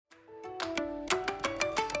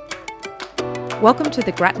Welcome to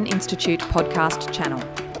the Grattan Institute podcast channel.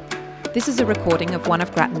 This is a recording of one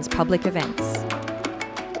of Grattan's public events.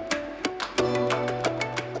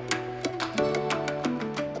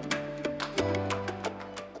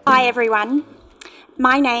 Hi everyone,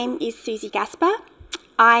 my name is Susie Gasper.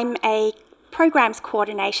 I'm a Programs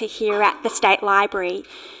Coordinator here at the State Library,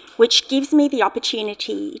 which gives me the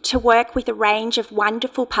opportunity to work with a range of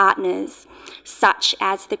wonderful partners, such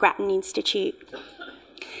as the Grattan Institute.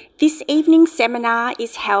 This evening's seminar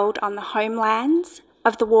is held on the homelands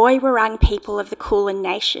of the Woiwurrung people of the Kulin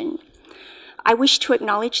Nation. I wish to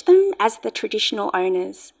acknowledge them as the traditional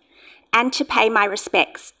owners and to pay my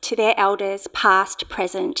respects to their elders past,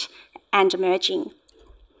 present and emerging.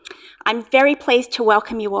 I'm very pleased to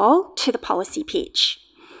welcome you all to the policy pitch.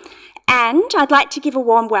 And I'd like to give a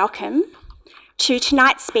warm welcome to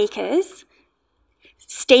tonight's speakers,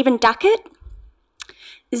 Stephen Duckett,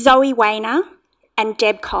 Zoe Weiner and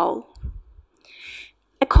Deb Cole.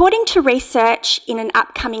 According to research in an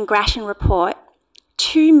upcoming Grattan report,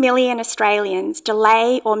 2 million Australians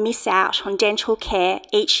delay or miss out on dental care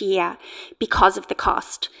each year because of the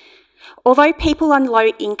cost. Although people on low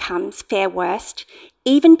incomes fare worst,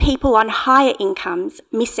 even people on higher incomes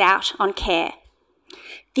miss out on care.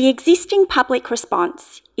 The existing public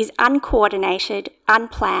response is uncoordinated,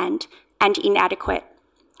 unplanned and inadequate.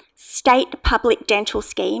 State public dental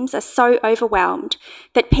schemes are so overwhelmed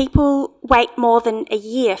that people wait more than a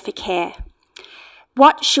year for care.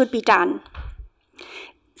 What should be done?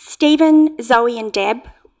 Stephen, Zoe and Deb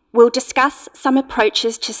will discuss some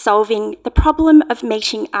approaches to solving the problem of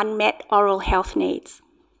meeting unmet oral health needs.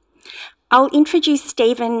 I'll introduce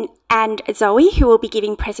Stephen and Zoe, who will be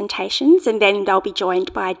giving presentations, and then they'll be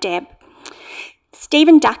joined by Deb.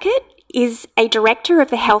 Stephen Duckett is a director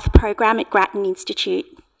of the health program at Grattan Institute.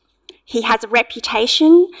 He has a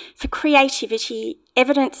reputation for creativity,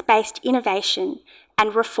 evidence-based innovation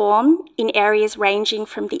and reform in areas ranging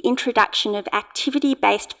from the introduction of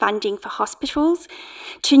activity-based funding for hospitals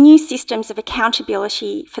to new systems of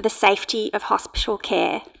accountability for the safety of hospital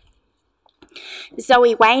care.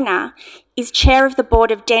 Zoe Weiner is Chair of the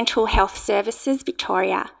Board of Dental Health Services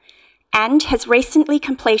Victoria and has recently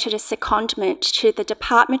completed a secondment to the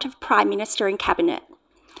Department of Prime Minister and Cabinet.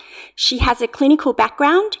 She has a clinical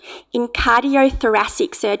background in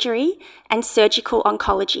cardiothoracic surgery and surgical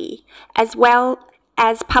oncology, as well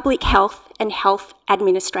as public health and health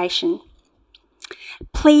administration.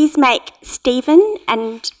 Please make Stephen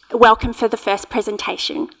and welcome for the first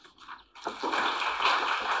presentation.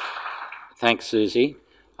 Thanks, Susie.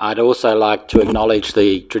 I'd also like to acknowledge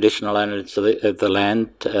the traditional owners of the land,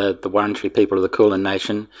 the Wurundjeri people of the Kulin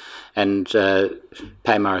Nation, and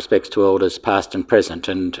pay my respects to elders past and present.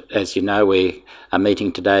 And as you know, we are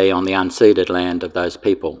meeting today on the unceded land of those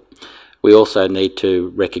people. We also need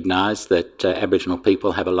to recognise that Aboriginal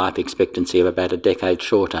people have a life expectancy of about a decade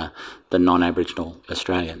shorter than non-Aboriginal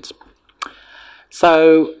Australians.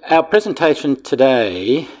 So our presentation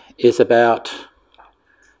today is about,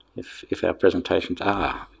 if our presentations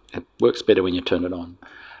it works better when you turn it on.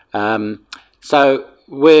 I'm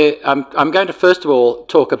going to first of all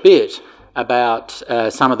talk a bit about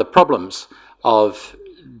some of the problems of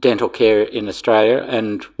dental care in Australia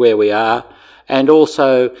and where we are, and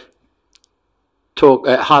also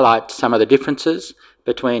highlight some of the differences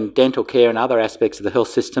between dental care and other aspects of the health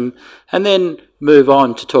system, and then move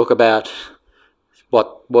on to talk about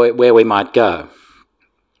where we might go.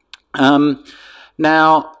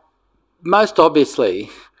 Now, most obviously,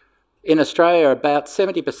 in Australia, about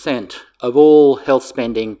 70% of all health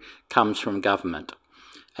spending comes from government.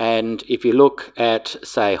 And if you look at,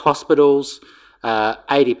 say, hospitals,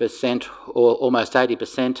 80% or almost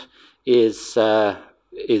 80% is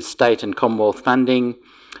state and Commonwealth funding.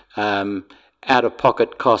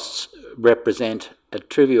 Out-of-pocket costs represent a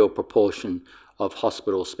trivial proportion of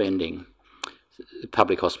hospital spending,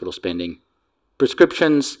 public hospital spending.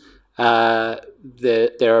 Prescriptions, there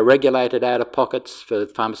are regulated out-of-pockets for the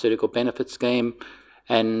Pharmaceutical Benefit Scheme,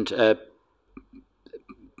 and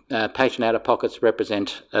patient out-of-pockets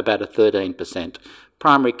represent about 13%.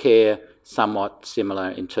 Primary care, somewhat similar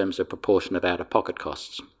in terms of proportion of out-of-pocket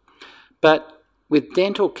costs. But with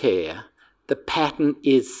dental care, the pattern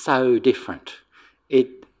is so different.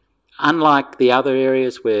 Unlike the other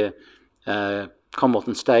areas where Commonwealth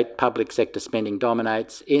and state public sector spending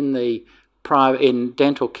dominates, in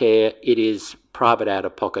dental care, it is private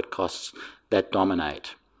out-of-pocket costs that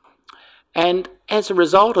dominate. And as a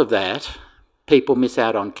result of that, people miss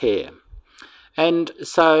out on care. And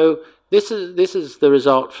so this is the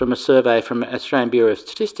result from a survey from Australian Bureau of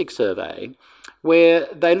Statistics survey, where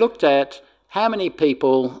they looked at how many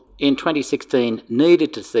people in 2016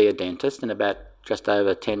 needed to see a dentist, and about just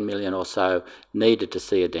over 10 million or so, needed to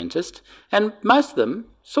see a dentist, and most of them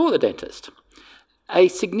saw the dentist. A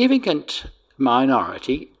significant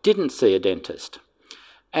minority didn't see a dentist.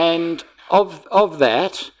 And of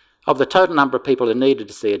the total number of people who needed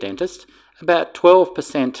to see a dentist, about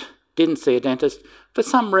 12% didn't see a dentist for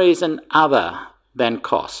some reason other than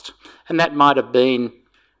cost. And that might have been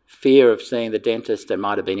fear of seeing the dentist, it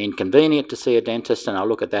might have been inconvenient to see a dentist, and I'll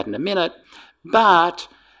look at that in a minute. But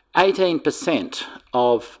 18%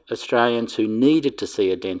 of Australians who needed to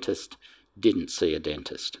see a dentist didn't see a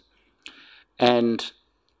dentist. And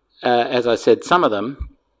as I said, some of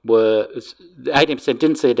them 18%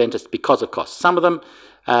 didn't see a dentist because of cost. Some of them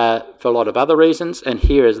for a lot of other reasons, and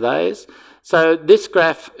here is those. So this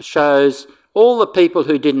graph shows all the people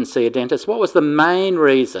who didn't see a dentist. What was the main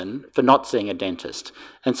reason for not seeing a dentist?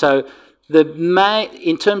 And so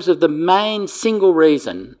in terms of the main single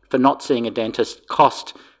reason for not seeing a dentist,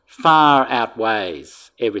 cost far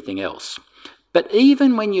outweighs everything else. But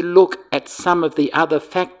even when you look at some of the other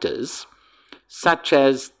factors, such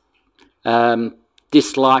as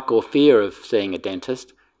dislike or fear of seeing a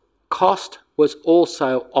dentist, cost was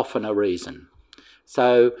also often a reason.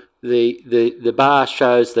 So the bar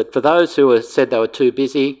shows that for those who said they were too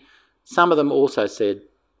busy, some of them also said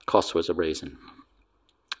cost was a reason.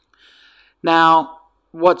 Now,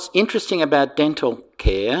 what's interesting about dental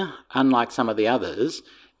care, unlike some of the others,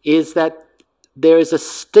 is that there is a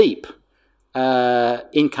steep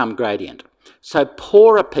income gradient. So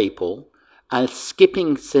poorer people are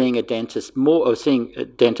skipping seeing a dentist more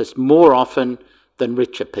often than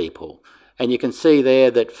richer people. And you can see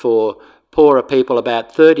there that for poorer people,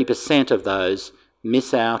 about 30% of those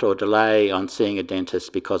miss out or delay on seeing a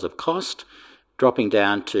dentist because of cost, dropping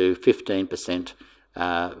down to 15%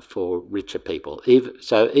 for richer people.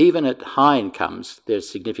 So even at high incomes, there's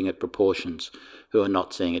significant proportions who are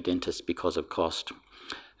not seeing a dentist because of cost.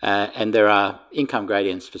 And there are income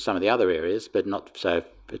gradients for some of the other areas, but not so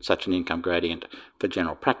such an income gradient for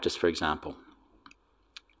general practice, for example.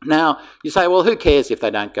 Now, you say, well, who cares if they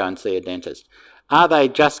don't go and see a dentist? Are they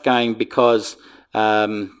just going because,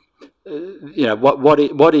 what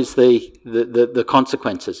is the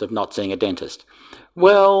consequences of not seeing a dentist?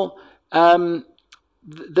 Well,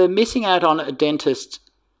 the missing out on a dentist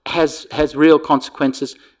has real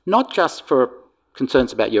consequences, not just for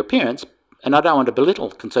concerns about your appearance, and I don't want to belittle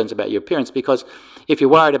concerns about your appearance, because if you're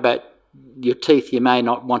worried about your teeth, you may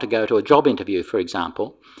not want to go to a job interview, for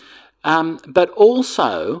example. But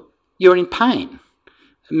also, you're in pain.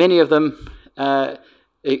 Many of them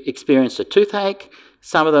experienced a toothache.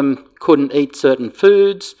 Some of them couldn't eat certain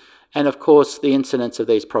foods. And of course, the incidence of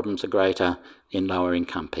these problems are greater in lower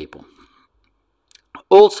income people.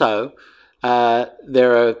 Also,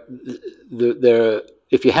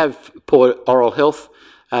 if you have poor oral health,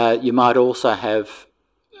 you might also have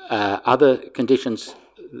other conditions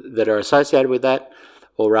that are associated with that,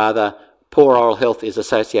 or rather, poor oral health is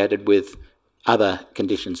associated with other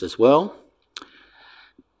conditions as well.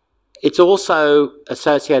 It's also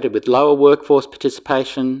associated with lower workforce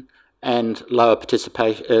participation and lower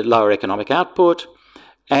economic output,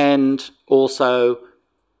 and also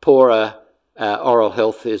poorer oral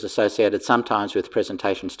health is associated sometimes with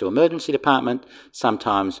presentations to emergency department,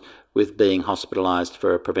 sometimes with being hospitalised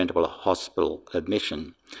for a preventable hospital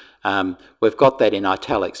admission. We've got that in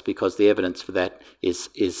italics because the evidence for that is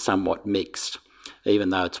somewhat mixed, even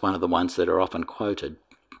though it's one of the ones that are often quoted.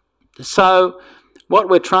 So what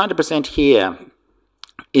we're trying to present here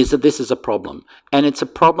is that this is a problem, and it's a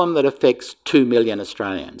problem that affects 2 million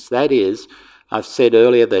Australians. That is, I've said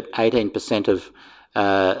earlier that 18% of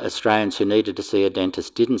Australians who needed to see a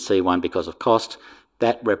dentist didn't see one because of cost.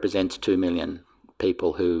 That represents 2 million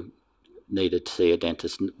people who needed to see a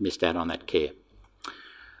dentist, missed out on that care.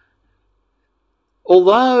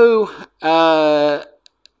 Although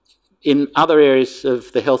in other areas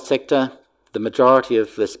of the health sector, the majority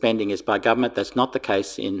of the spending is by government, that's not the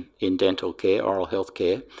case in dental care, oral health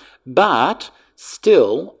care, but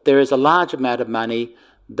still there is a large amount of money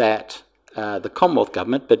that the Commonwealth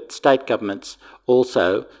government, but state governments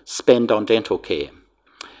also spend on dental care.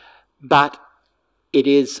 But it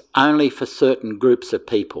is only for certain groups of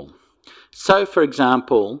people. So, for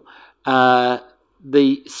example,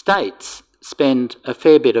 the states spend a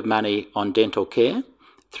fair bit of money on dental care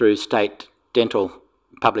through state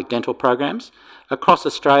public dental programs. Across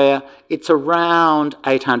Australia, it's around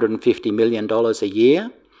 $850 million a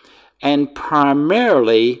year, and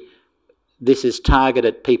primarily this is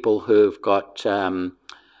targeted at people who've got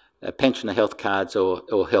pensioner health cards or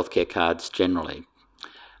healthcare cards generally.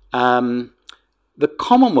 The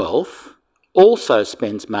Commonwealth also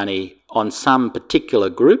spends money on some particular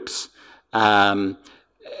groups, So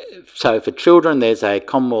for children, there's a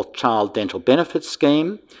Commonwealth Child Dental Benefits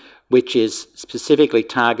Scheme, which is specifically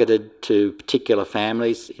targeted to particular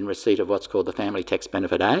families in receipt of what's called the Family Tax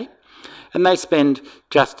Benefit A. And they spend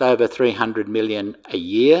just over $300 million a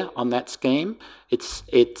year on that scheme.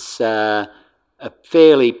 It's a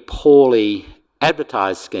fairly poorly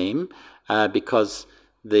advertised scheme because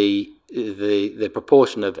the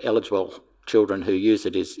proportion of eligible children who use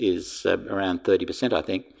it is around 30%, I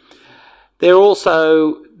think. The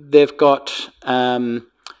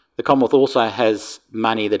Commonwealth also has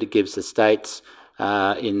money that it gives the states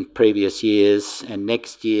in previous years and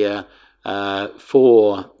next year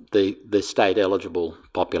for the state eligible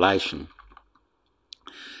population.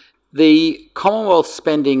 The Commonwealth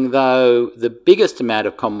spending, though, the biggest amount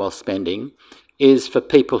of Commonwealth spending is for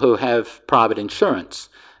people who have private insurance.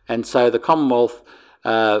 And so the Commonwealth,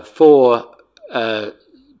 for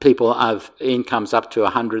people of incomes up to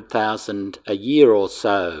 $100,000 a year or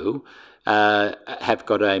so, have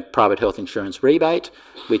got a private health insurance rebate,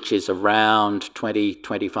 which is around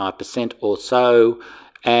 20-25% or so,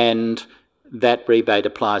 and that rebate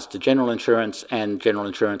applies to general insurance, and general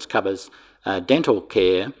insurance covers dental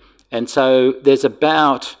care. And so there's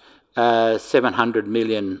about $700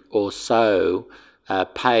 million or so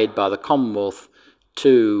paid by the Commonwealth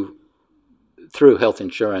through health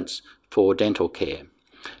insurance for dental care.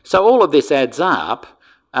 So all of this adds up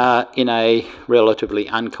in a relatively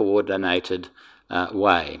uncoordinated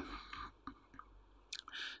way.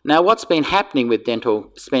 Now, what's been happening with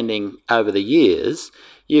dental spending over the years,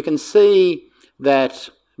 you can see that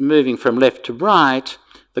moving from left to right,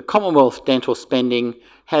 the Commonwealth dental spending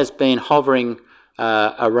has been hovering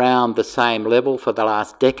around the same level for the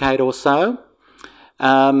last decade or so.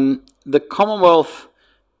 The Commonwealth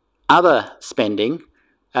other spending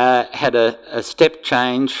had a step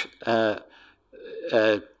change 5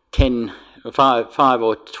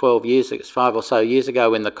 or so years ago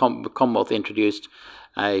when the Commonwealth introduced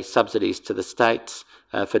subsidies to the states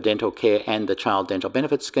for dental care and the Child Dental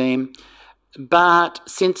Benefit Scheme. But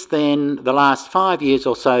since then, the last 5 years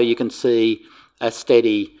or so, you can see a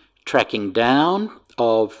steady tracking down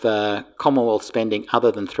of Commonwealth spending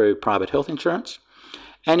other than through private health insurance.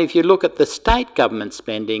 And if you look at the state government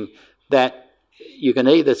spending, that you can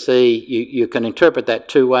either see, you can interpret that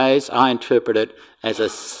two ways. I interpret it as a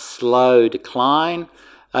slow decline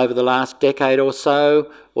over the last decade or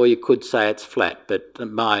so, or you could say it's flat, but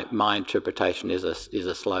my interpretation is a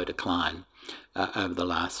slow decline over the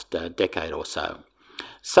last decade or so.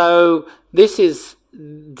 So this is,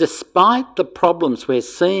 despite the problems we're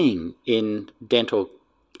seeing in dental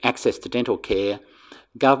access to dental care,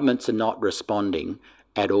 governments are not responding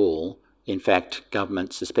at all. In fact,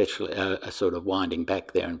 governments especially are sort of winding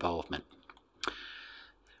back their involvement.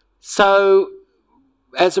 So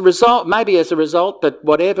as a result, but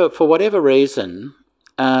for whatever reason,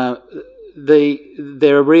 there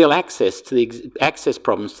are real access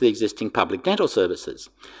problems to the existing public dental services.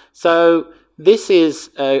 So this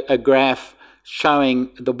is a graph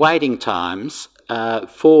showing the waiting times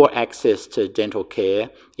for access to dental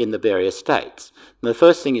care in the various states. And the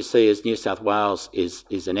first thing you see is New South Wales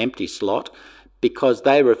is an empty slot because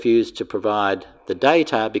they refuse to provide the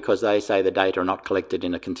data because they say the data are not collected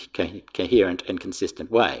in a coherent and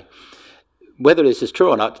consistent way. Whether this is true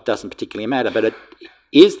or not, it doesn't particularly matter, but it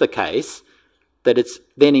is the case that it's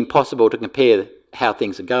then impossible to compare how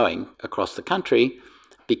things are going across the country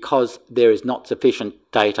because there is not sufficient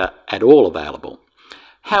data at all available.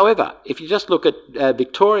 However, if you just look at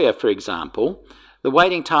Victoria, for example, the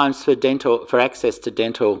waiting times for access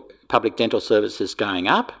to public dental services going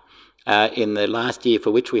up in the last year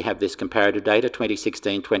for which we have this comparative data,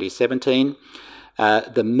 2016-2017.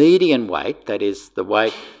 The median wait, that is the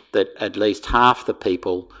wait that at least half the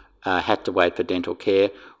people had to wait for dental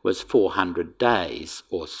care, was 400 days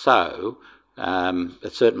or so,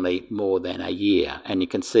 certainly more than a year. And you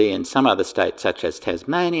can see in some other states, such as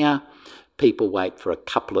Tasmania, people wait for a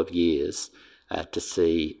couple of years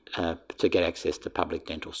to get access to public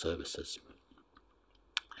dental services.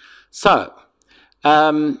 So,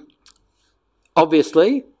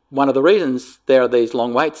 obviously, one of the reasons there are these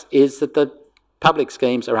long waits is that the public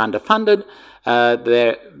schemes are underfunded.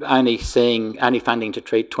 They're only funding to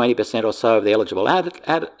treat 20% or so of the eligible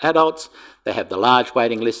adults. They have the large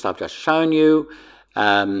waiting lists I've just shown you.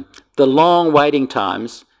 The long waiting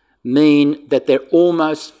times mean that they're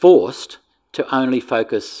almost forced to only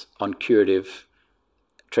focus on curative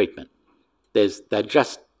treatment. They're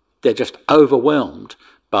just overwhelmed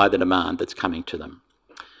by the demand that's coming to them.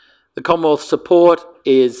 The Commonwealth support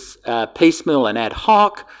is piecemeal and ad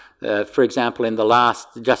hoc. For example, in the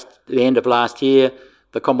end of last year,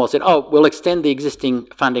 the Commonwealth said, oh, we'll extend the existing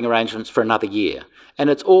funding arrangements for another year. And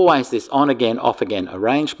it's always this on-again, off-again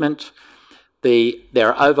arrangement.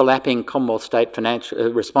 There are overlapping Commonwealth state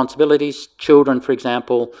financial responsibilities. Children, for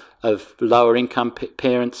example, of lower income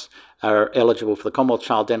parents are eligible for the Commonwealth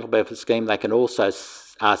Child Dental Benefit Scheme. They can also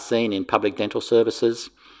are seen in public dental services.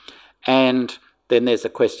 And then there's a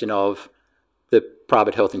question of the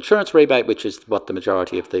private health insurance rebate, which is what the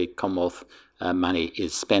majority of the Commonwealth money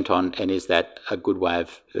is spent on, and is that a good way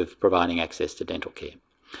of providing access to dental care?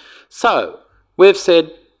 So we've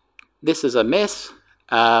said this is a mess.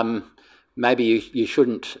 Maybe you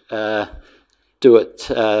shouldn't do it.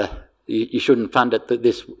 You shouldn't fund it.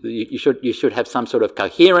 You should have some sort of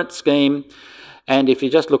coherent scheme. And if you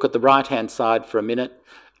just look at the right-hand side for a minute,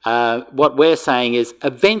 what we're saying is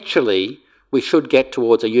eventually we should get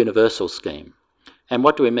towards a universal scheme. And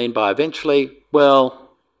what do we mean by eventually? Well,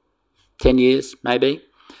 10 years maybe.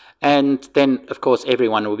 And then, of course,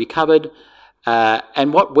 everyone will be covered.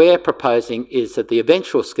 And what we're proposing is that the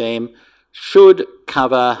eventual scheme should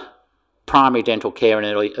cover primary dental care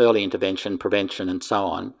and early intervention, prevention and so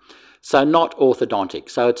on. So not orthodontic.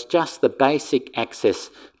 So it's just the basic access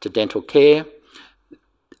to dental care.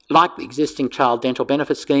 Like the existing child dental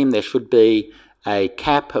benefit scheme, there should be a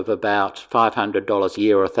cap of about $500 a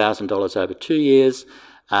year or $1,000 over 2 years,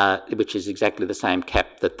 which is exactly the same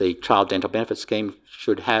cap that the child dental benefit scheme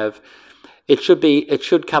should have. It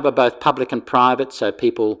should cover both public and private, so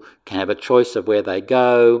people can have a choice of where they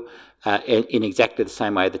go in exactly the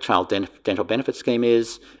same way the child dental benefit scheme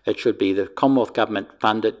is. It should be the Commonwealth government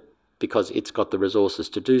funded because it's got the resources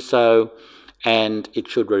to do so, and it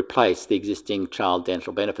should replace the existing child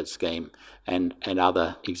dental benefit scheme and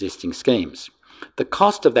other existing schemes. The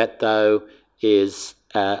cost of that, though, is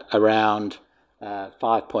around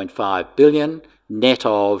 $5.5 billion, net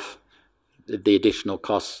of the additional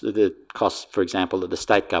costs, for example, that the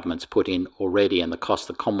state governments put in already and the cost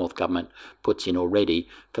the Commonwealth government puts in already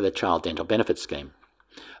for the child dental benefit scheme.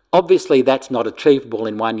 Obviously, that's not achievable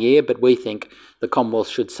in 1 year, but we think the Commonwealth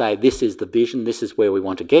should say this is the vision, this is where we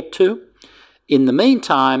want to get to. In the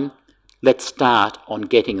meantime, let's start on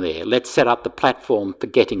getting there. Let's set up the platform for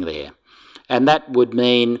getting there. And that would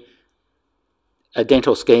mean a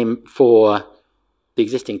dental scheme for the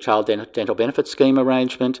existing child dental benefit scheme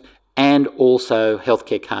arrangement, and also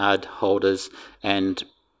healthcare card holders and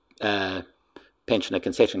pensioner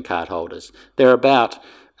concession card holders. There are about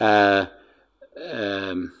 9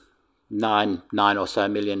 or so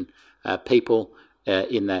million people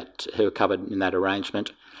who are covered in that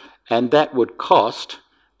arrangement, and that would cost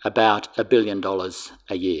about $1 billion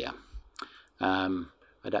a year.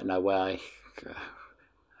 I don't know why.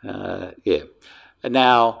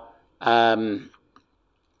 Now,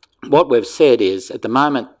 what we've said is at the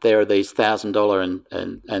moment there are these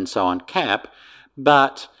 $1,000 and so on cap,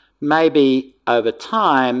 but maybe over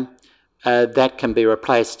time that can be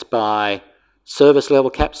replaced by service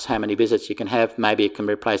level caps, how many visits you can have. Maybe it can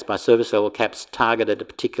be replaced by service level caps targeted at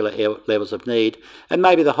particular levels of need, and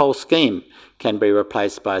maybe the whole scheme can be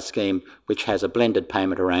replaced by a scheme which has a blended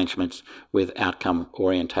payment arrangements with outcome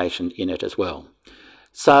orientation in it as well.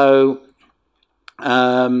 So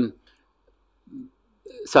our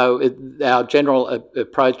general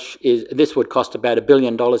approach is this would cost about $1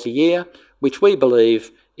 billion a year, which we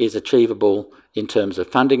believe is achievable in terms of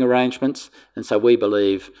funding arrangements, and so we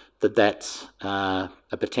believe that that's a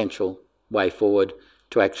potential way forward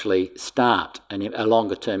to actually start a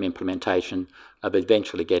longer-term implementation of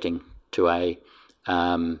eventually getting to a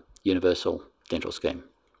universal dental scheme.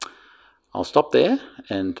 I'll stop there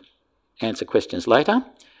and answer questions later.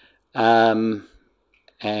 And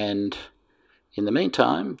in the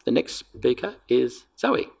meantime, the next speaker is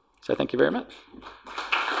Zoe. So thank you very much.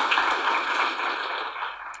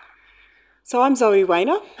 So I'm Zoe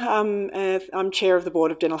Weiner. I'm Chair of the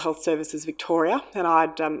Board of Dental Health Services Victoria, and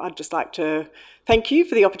I'd just like to thank you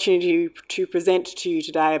for the opportunity to present to you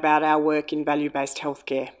today about our work in value-based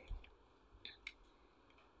healthcare.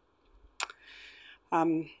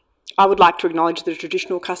 I would like to acknowledge the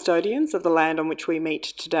traditional custodians of the land on which we meet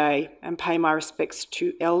today and pay my respects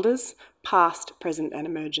to elders, past, present and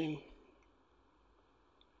emerging.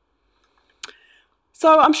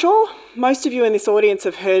 So I'm sure most of you in this audience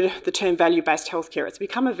have heard the term value-based healthcare. It's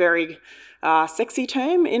become a very sexy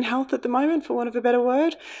term in health at the moment, for want of a better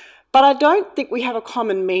word. But I don't think we have a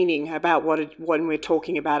common meaning about when we're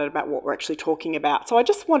talking about it, about what we're actually talking about. So I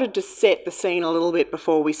just wanted to set the scene a little bit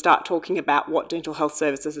before we start talking about what Dental Health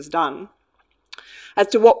Services has done, as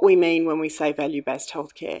to what we mean when we say value-based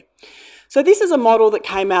healthcare. So this is a model that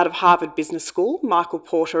came out of Harvard Business School, Michael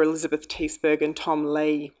Porter, Elizabeth Teesberg and Tom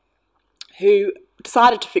Lee, who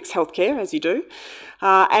decided to fix healthcare, as you do,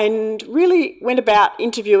 and really went about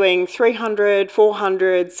interviewing 300,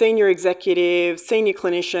 400 senior executives, senior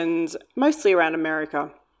clinicians, mostly around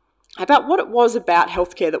America, about what it was about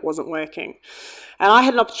healthcare that wasn't working. And I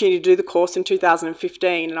had an opportunity to do the course in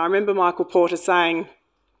 2015, and I remember Michael Porter saying,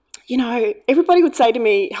 you know, everybody would say to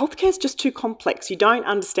me, healthcare's just too complex, you don't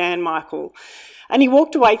understand, Michael. And he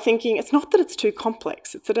walked away thinking, it's not that it's too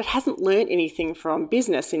complex, it's that it hasn't learnt anything from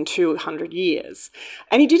business in 200 years.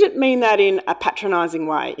 And he didn't mean that in a patronising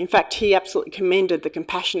way. In fact, he absolutely commended the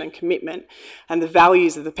compassion and commitment and the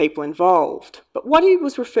values of the people involved. But what he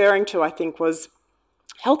was referring to, I think, was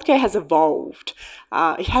healthcare has evolved.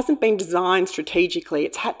 It hasn't been designed strategically,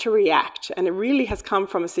 it's had to react, and it really has come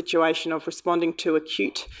from a situation of responding to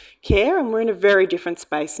acute care, and we're in a very different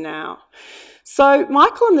space now. So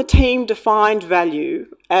Michael and the team defined value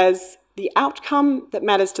as the outcome that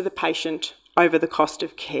matters to the patient over the cost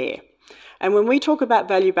of care. And when we talk about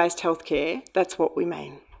value-based healthcare, that's what we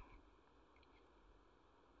mean.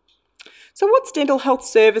 So what's Dental Health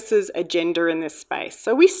Services' agenda in this space?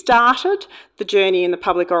 So we started the journey in the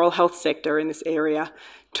public oral health sector in this area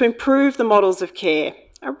to improve the models of care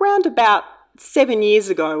around about 7 years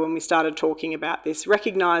ago when we started talking about this,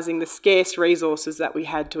 recognising the scarce resources that we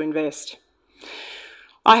had to invest.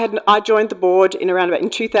 I joined the board in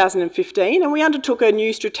 2015, and we undertook a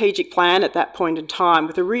new strategic plan at that point in time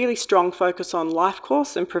with a really strong focus on life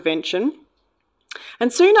course and prevention.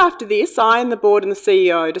 And soon after this, I and the board and the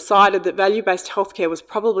CEO decided that value-based healthcare was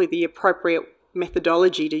probably the appropriate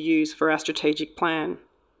methodology to use for our strategic plan.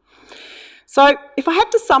 So if I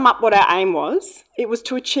had to sum up what our aim was, it was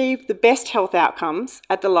to achieve the best health outcomes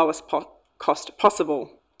at the lowest cost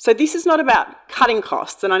possible. So this is not about cutting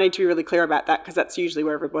costs, and I need to be really clear about that because that's usually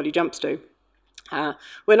where everybody jumps to.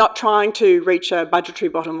 We're not trying to reach a budgetary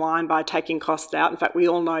bottom line by taking costs out. In fact, we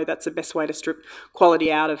all know that's the best way to strip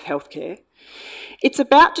quality out of healthcare. It's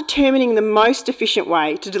about determining the most efficient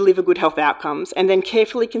way to deliver good health outcomes and then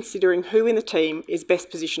carefully considering who in the team is best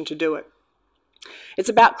positioned to do it. It's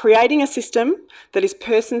about creating a system that is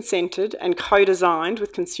person-centred and co-designed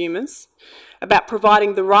with consumers, about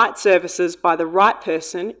providing the right services by the right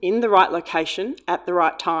person in the right location at the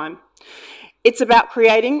right time. It's about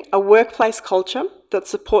creating a workplace culture that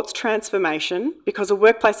supports transformation, because a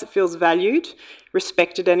workplace that feels valued,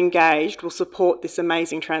 respected and engaged will support this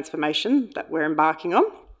amazing transformation that we're embarking on.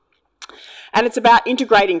 And it's about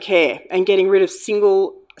integrating care and getting rid of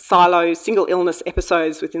single illness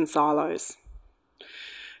episodes within silos.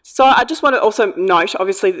 So I just want to also note,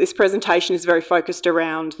 obviously, that this presentation is very focused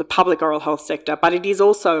around the public oral health sector, but it is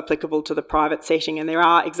also applicable to the private setting, and there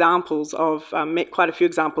are examples of, quite a few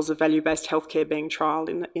examples of value-based healthcare being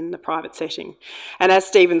trialled in the private setting. And as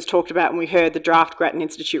Stephen's talked about, and we heard the draft Grattan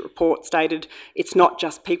Institute report stated, it's not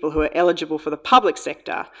just people who are eligible for the public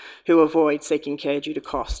sector who avoid seeking care due to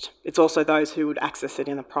cost. It's also those who would access it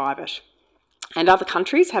in the private. And other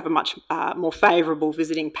countries have a much more favourable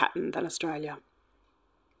visiting pattern than Australia.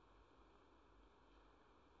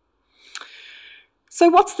 So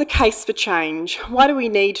what's the case for change? Why do we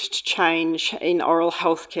need to change in oral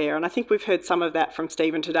health care? And I think we've heard some of that from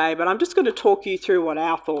Stephen today, but I'm just going to talk you through what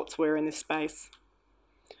our thoughts were in this space.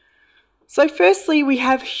 So firstly, we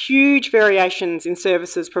have huge variations in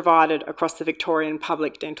services provided across the Victorian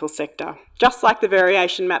public dental sector. Just like the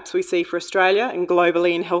variation maps we see for Australia and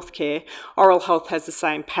globally in healthcare, oral health has the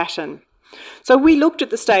same pattern. So we looked at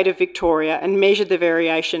the state of Victoria and measured the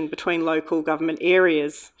variation between local government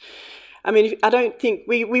areas. I mean, I don't think,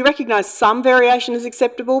 we recognise some variation is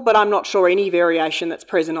acceptable, but I'm not sure any variation that's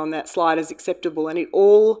present on that slide is acceptable, and it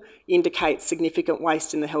all indicates significant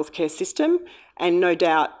waste in the healthcare system and no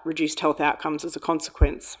doubt reduced health outcomes as a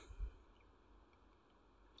consequence.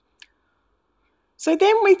 So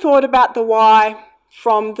then we thought about the why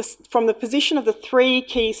from the position of the three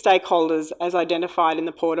key stakeholders as identified in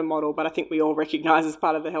the Porter model, but I think we all recognise as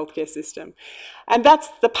part of the healthcare system. And that's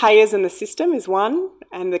the payers in the system is one,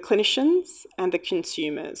 and the clinicians and the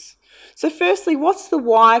consumers. So firstly, what's the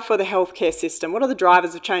why for the healthcare system? What are the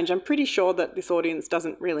drivers of change? I'm pretty sure that this audience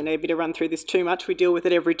doesn't really need me to run through this too much. We deal with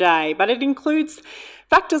it every day, but it includes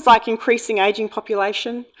factors like increasing ageing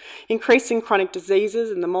population, increasing chronic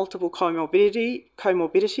diseases and the multiple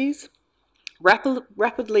comorbidities,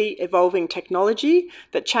 rapidly evolving technology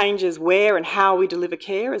that changes where and how we deliver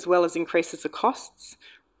care as well as increases the costs,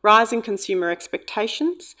 rising consumer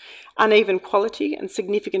expectations, uneven quality and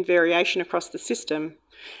significant variation across the system,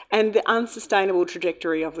 and the unsustainable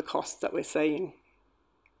trajectory of the costs that we're seeing.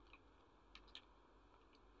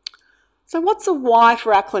 So what's a why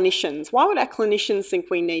for our clinicians? Why would our clinicians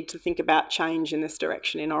think we need to think about change in this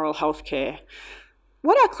direction in oral health care?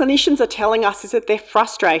 what our clinicians are telling us is that they're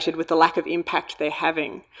frustrated with the lack of impact they're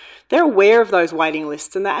having. They're aware of those waiting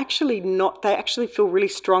lists, and they actually feel really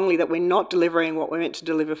strongly that we're not delivering what we're meant to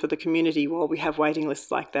deliver for the community while we have waiting lists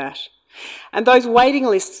like that. And those waiting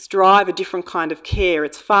lists drive a different kind of care.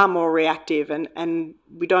 It's far more reactive, and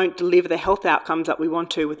we don't deliver the health outcomes that we want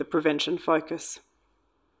to with a prevention focus.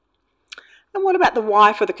 And what about the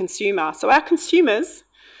why for the consumer? So our consumers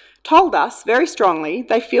told us very strongly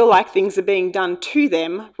they feel like things are being done to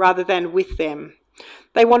them rather than with them.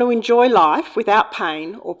 They want to enjoy life without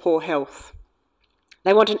pain or poor health.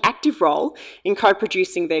 They want an active role in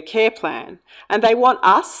co-producing their care plan, and they want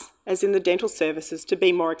us, as in the dental services, to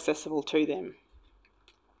be more accessible to them.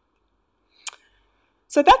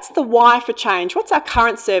 So that's the why for change. What's our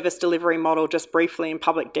current service delivery model, just briefly, in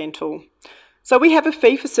public dental? So we have a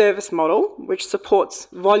fee-for-service model which supports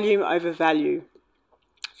volume over value.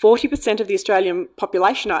 40% of the Australian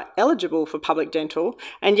population are eligible for public dental,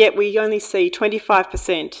 and yet we only see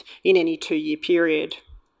 25% in any 2-year period.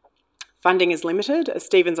 Funding is limited, as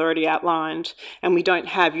Stephen's already outlined, and we don't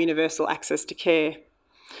have universal access to care.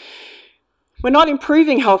 We're not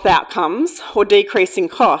improving health outcomes or decreasing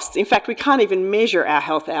costs. In fact, we can't even measure our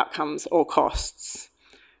health outcomes or costs.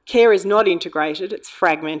 Care is not integrated, it's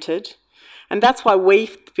fragmented, and that's why we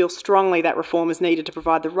feel strongly that reform is needed to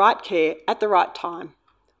provide the right care at the right time,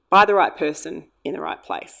 by the right person, in the right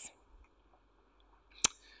place.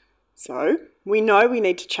 So, we know we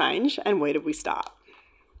need to change, and where did we start?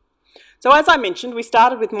 So as I mentioned, we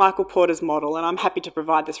started with Michael Porter's model, and I'm happy to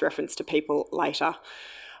provide this reference to people later.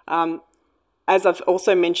 As I've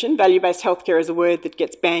also mentioned, value-based healthcare is a word that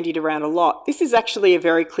gets bandied around a lot. This is actually a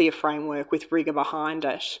very clear framework with rigour behind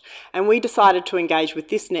it. And we decided to engage with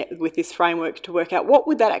this framework to work out what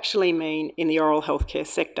would that actually mean in the oral healthcare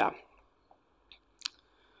sector.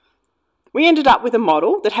 We ended up with a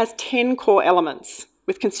model that has 10 core elements,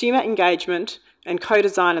 with consumer engagement and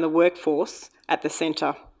co-design in the workforce at the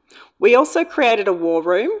centre. We also created a war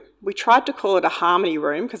room. We tried to call it a harmony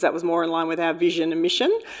room because that was more in line with our vision and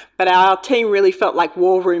mission, but our team really felt like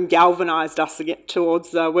war room galvanised us to get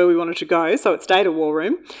towards where we wanted to go, so it stayed a war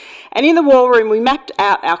room. And in the war room, we mapped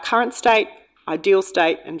out our current state, ideal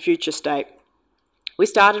state and future state. We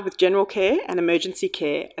started with general care and emergency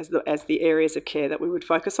care as the areas of care that we would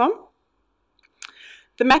focus on.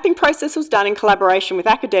 The mapping process was done in collaboration with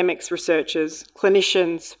academics, researchers,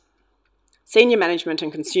 clinicians, senior management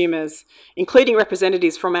and consumers, including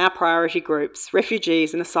representatives from our priority groups,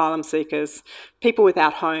 refugees and asylum seekers, people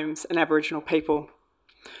without homes and Aboriginal people.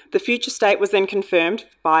 The future state was then confirmed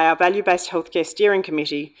by our Value-Based Healthcare Steering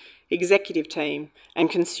Committee, executive team and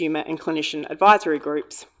consumer and clinician advisory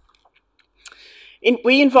groups.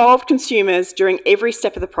 We involved consumers during every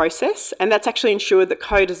step of the process, and that's actually ensured that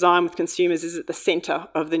co-design with consumers is at the centre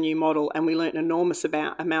of the new model, and we learnt an enormous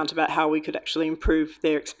amount about how we could actually improve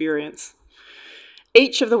their experience.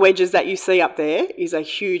 Each of the wedges that you see up there is a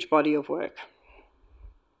huge body of work.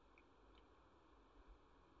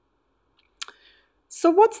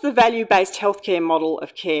 So what's the value-based healthcare model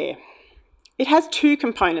of care? It has 2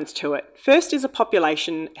 components to it. First is a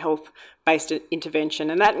population health-based intervention,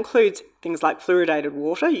 and that includes things like fluoridated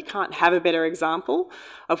water. You can't have a better example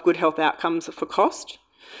of good health outcomes for cost.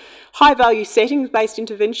 High-value settings-based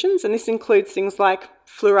interventions, and this includes things like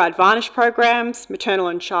fluoride varnish programs, maternal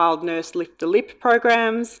and child nurse lift-the-lip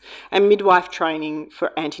programs, and midwife training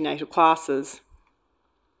for antenatal classes.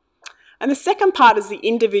 And the second part is the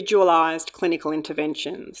individualised clinical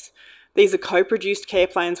interventions. These are co-produced care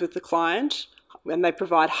plans with the client, and they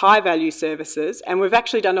provide high-value services, and we've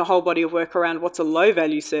actually done a whole body of work around what's a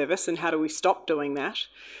low-value service and how do we stop doing that.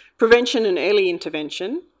 Prevention and early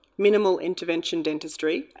intervention, minimal intervention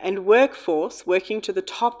dentistry, and workforce working to the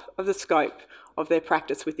top of the scope of their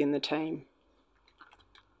practice within the team.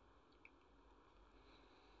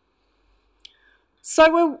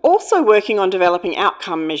 So we're also working on developing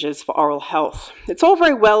outcome measures for oral health. It's all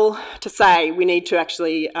very well to say we need to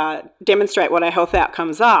actually demonstrate what our health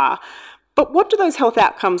outcomes are, but what do those health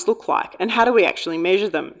outcomes look like and how do we actually measure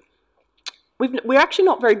them? We're actually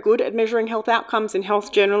not very good at measuring health outcomes in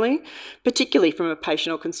health generally, particularly from a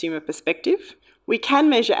patient or consumer perspective. We can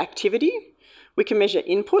measure activity, we can measure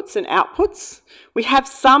inputs and outputs. We have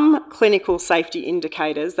some clinical safety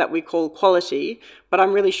indicators that we call quality, but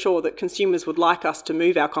I'm really sure that consumers would like us to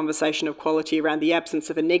move our conversation of quality around the absence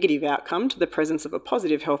of a negative outcome to the presence of a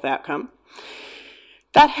positive health outcome.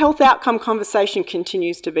 That health outcome conversation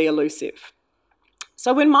continues to be elusive.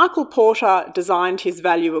 So when Michael Porter designed his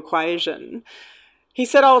value equation, He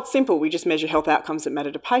said, oh, it's simple, we just measure health outcomes that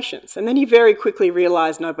matter to patients. And then he very quickly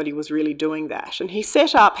realised nobody was really doing that. And he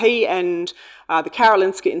and the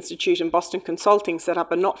Karolinska Institute and Boston Consulting set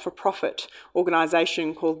up a not-for-profit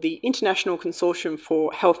organisation called the International Consortium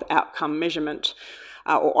for Health Outcome Measurement,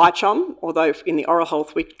 or ICHOM, although in the oral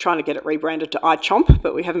health we're trying to get it rebranded to ICHOMP,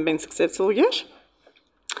 but we haven't been successful yet.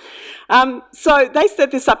 So they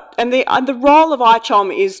set this up, and the role of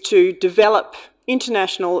ICHOM is to develop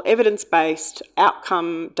international evidence-based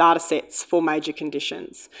outcome data sets for major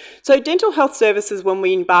conditions. So dental health services, when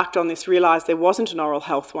we embarked on this, realised there wasn't an oral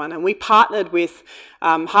health one, and we partnered with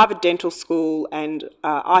Harvard Dental School and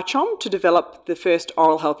ICHOM to develop the first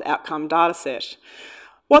oral health outcome data set.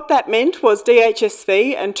 What that meant was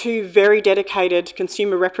DHSV and two very dedicated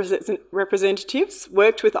consumer representatives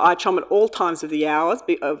worked with ICHOM at all times of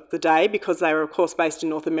the day, because they were, of course, based in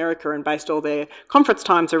North America and based all their conference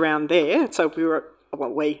times around there. So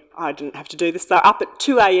I didn't have to do this. They were up at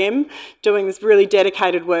 2 a.m. doing this really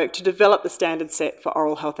dedicated work to develop the standard set for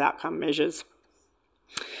oral health outcome measures.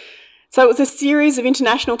 So it was a series of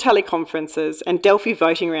international teleconferences and Delphi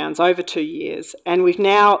voting rounds over 2 years, and we've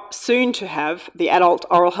now soon to have the adult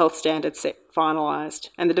oral health standard set finalised,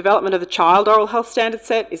 and the development of the child oral health standard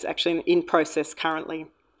set is actually in process currently.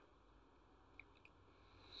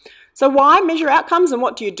 So why measure outcomes and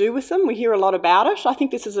what do you do with them? We hear a lot about it. I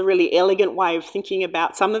think this is a really elegant way of thinking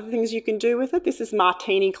about some of the things you can do with it. This is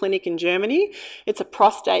Martini Clinic in Germany. It's a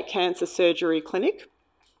prostate cancer surgery clinic.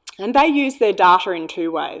 And they use their data in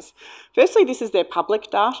two ways. Firstly, this is their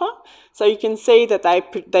public data. So you can see that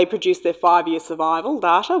they produce their 5-year survival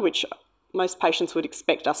data, which most patients would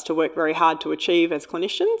expect us to work very hard to achieve as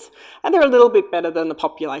clinicians. And they're a little bit better than the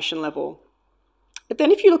population level. But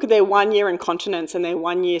then if you look at their 1-year incontinence and their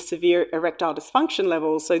 1-year severe erectile dysfunction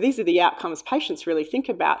levels, so these are the outcomes patients really think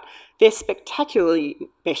about, they're spectacularly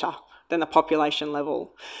better than the population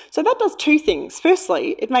level. So that does two things.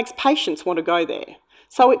 Firstly, it makes patients want to go there.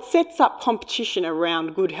 So it sets up competition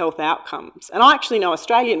around good health outcomes. And I actually know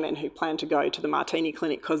Australian men who plan to go to the Martini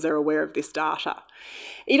Clinic because they're aware of this data.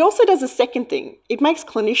 It also does a second thing. It makes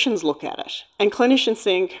clinicians look at it. And clinicians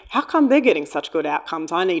think, how come they're getting such good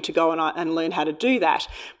outcomes? I need to go and learn how to do that.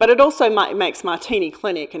 But it also makes Martini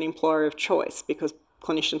Clinic an employer of choice because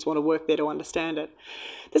clinicians want to work there to understand it.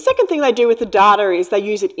 The second thing they do with the data is they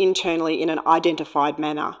use it internally in an identified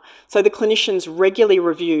manner. So the clinicians regularly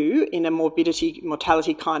review in a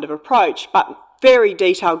mortality kind of approach, but very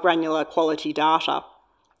detailed, granular quality data.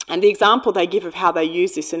 And the example they give of how they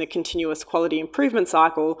use this in a continuous quality improvement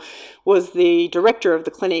cycle was the director of the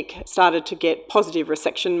clinic started to get positive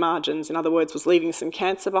resection margins, in other words, was leaving some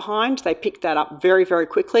cancer behind. They picked that up very, very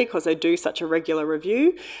quickly because they do such a regular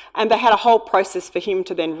review. And they had a whole process for him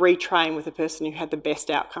to then retrain with the person who had the best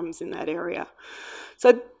outcomes in that area.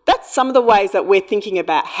 So that's some of the ways that we're thinking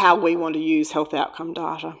about how we want to use health outcome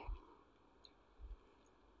data.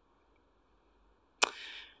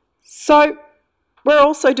 So we're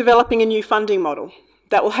also developing a new funding model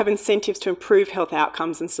that will have incentives to improve health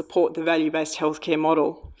outcomes and support the value-based healthcare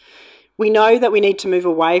model. We know that we need to move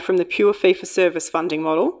away from the pure fee-for-service funding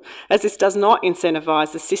model, as this does not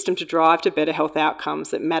incentivise the system to drive to better health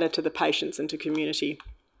outcomes that matter to the patients and to community.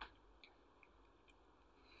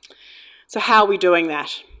 So how are we doing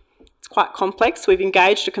that? It's quite complex. We've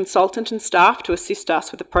engaged a consultant and staff to assist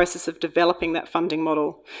us with the process of developing that funding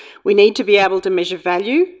model. We need to be able to measure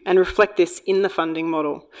value and reflect this in the funding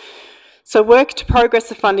model. So work to progress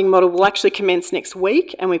the funding model will actually commence next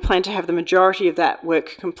week, and we plan to have the majority of that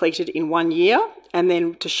work completed in 1 year and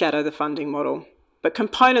then to shadow the funding model. But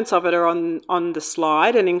components of it are on the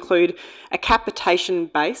slide and include a capitation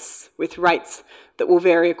base with rates that will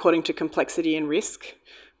vary according to complexity and risk,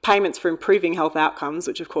 payments for improving health outcomes,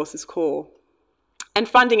 which of course is core, and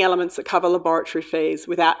funding elements that cover laboratory fees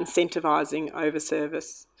without incentivising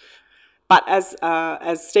over-service. But as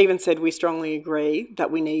Stephen said, we strongly agree that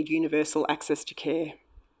we need universal access to care.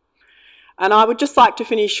 And I would just like to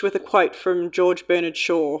finish with a quote from George Bernard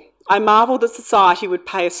Shaw. "I marvel that society would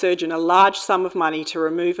pay a surgeon a large sum of money to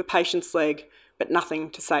remove a patient's leg, but nothing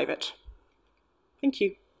to save it." Thank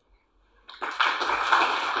you.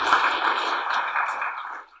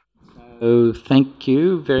 So thank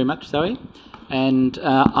you very much, Zoe. And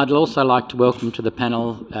I'd also like to welcome to the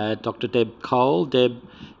panel Dr. Deb Cole. Deb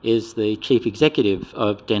is the Chief Executive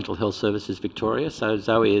of Dental Health Services Victoria. So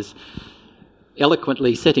Zoe is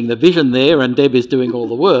eloquently setting the vision there and Deb is doing all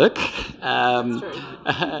the work.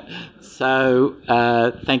 So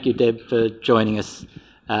thank you, Deb, for joining us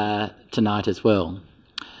tonight as well.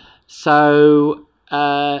 So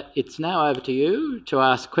it's now over to you to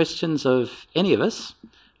ask questions of any of us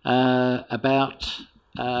about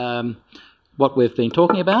what we've been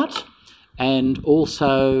talking about? And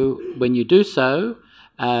also, when you do so,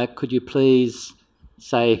 could you please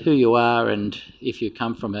say who you are, and if you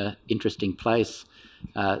come from an interesting place,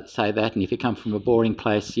 say that, and if you come from a boring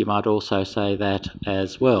place, you might also say that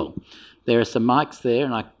as well. There are some mics there,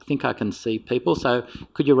 and I think I can see people, so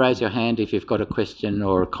could you raise your hand if you've got a question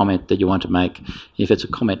or a comment that you want to make? If it's a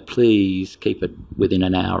comment, please keep it within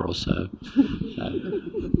an hour or so.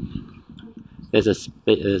 There's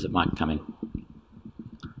a mic coming.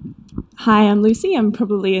 Hi, I'm Lucy. I'm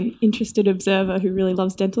probably an interested observer who really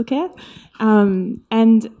loves dental care.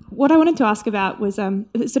 And what I wanted to ask about was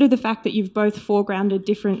sort of the fact that you've both foregrounded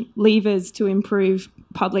different levers to improve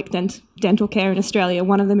public dental care in Australia.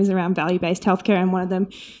 One of them is around value-based healthcare, and one of them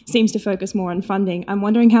seems to focus more on funding. I'm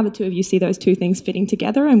wondering how the two of you see those two things fitting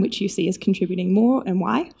together, and which you see as contributing more, and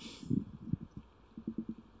why.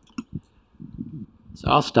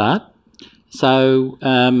 So I'll start. So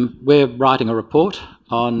we're writing a report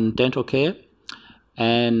on dental care,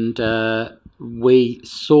 and we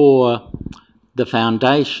saw the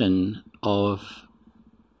foundation of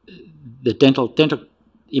the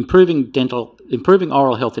improving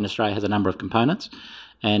oral health in Australia has a number of components,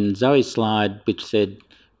 and Zoe's slide, which said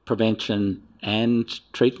prevention and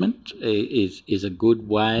treatment, is a good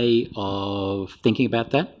way of thinking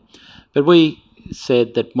about that. But we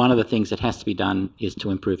said that one of the things that has to be done is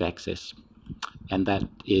to improve access, and that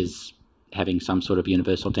is having some sort of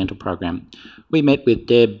universal dental program. We met with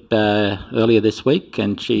Deb earlier this week,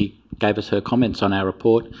 and she gave us her comments on our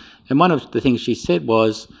report. And one of the things she said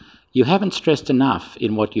was, you haven't stressed enough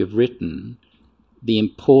in what you've written the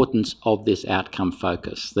importance of this outcome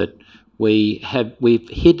focus, that we've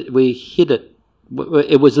hit it.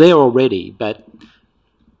 It was there already, but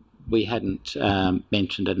we hadn't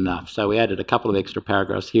mentioned it enough. So we added a couple of extra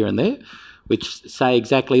paragraphs here and there, which say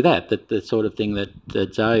exactly that the sort of thing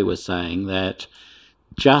that Zoe was saying, that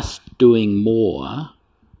just doing more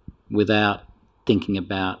without thinking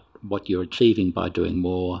about what you're achieving by doing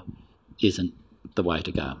more isn't the way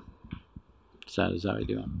to go. So, Zoe,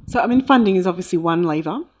 do you want? So, funding is obviously one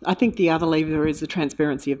lever. I think the other lever is the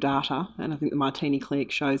transparency of data, and I think the Martini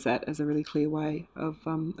Clinic shows that as a really clear way of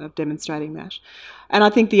demonstrating that. And I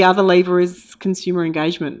think the other lever is consumer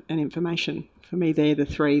engagement and information. For me, they're the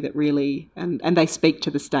three that really, and they speak to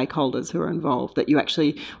the stakeholders who are involved, that you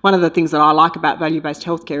actually, one of the things that I like about value-based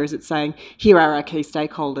healthcare is it's saying, here are our key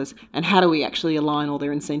stakeholders, and how do we actually align all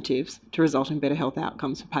their incentives to result in better health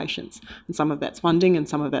outcomes for patients? And some of that's funding, and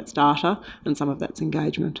some of that's data, and some of that's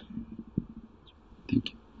engagement.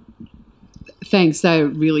 Thank you. Thanks. They were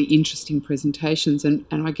really interesting presentations, and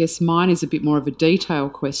I guess mine is a bit more of a detail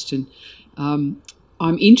question. I'm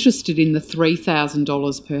interested in the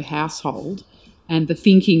 $3,000 per household and the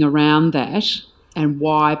thinking around that, and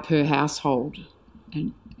why per household.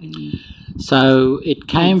 So it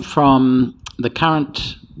came from the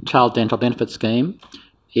current child dental benefit scheme.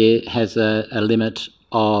 It has a limit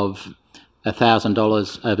of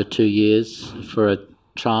 $1,000 over 2 years for a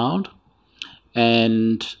child.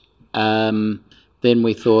 And then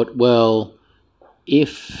we thought, well,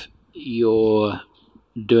 if you're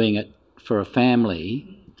doing it for a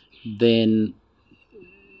family, then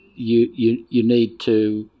you need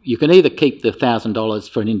to, you can either keep the $1,000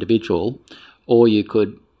 for an individual, or you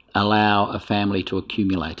could allow a family to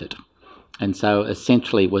accumulate it. And so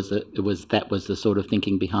essentially that was the sort of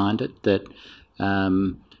thinking behind it, that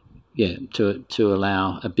to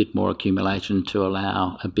allow a bit more accumulation, to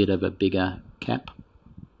allow a bit of a bigger cap,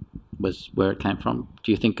 was where it came from.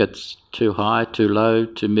 Do you think it's too high, too low,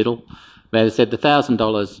 too middle? As I said, the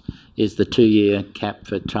 $1,000 is the 2-year cap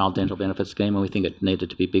for child dental benefit scheme, and we think it needed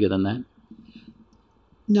to be bigger than that.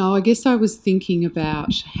 No, I guess I was thinking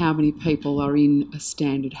about how many people are in a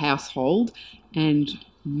standard household and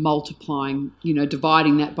multiplying,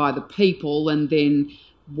 dividing that by the people, and then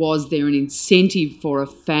was there an incentive for a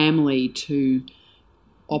family to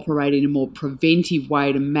operate in a more preventive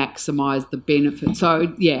way to maximise the benefit?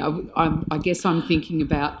 So, I guess I'm thinking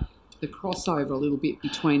about the crossover a little bit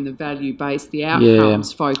between the value-based, the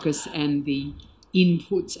outcomes focus, and the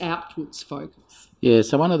inputs-outputs focus. Yeah,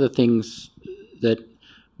 so one of the things that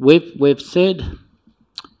we've said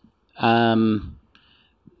that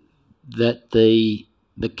the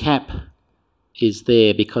cap is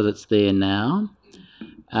there because it's there now.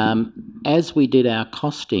 As we did our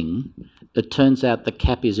costing, it turns out the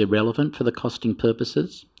cap is irrelevant for the costing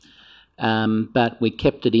purposes. But we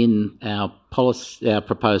kept it in our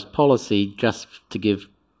proposed policy just to give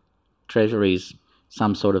treasuries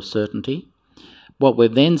some sort of certainty. What we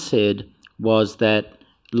then said was that,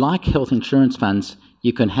 like health insurance funds,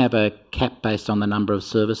 you can have a cap based on the number of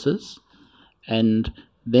services. And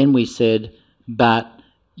then we said but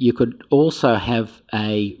you could also have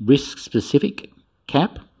a risk-specific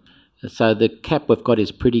cap. So the cap we've got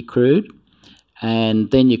is pretty crude. And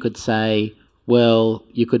then you could say, well,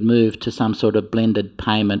 you could move to some sort of blended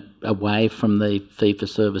payment away from the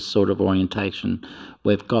fee-for-service sort of orientation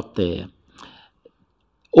we've got there.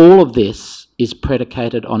 All of this is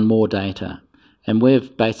predicated on more data. And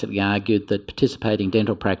we've basically argued that participating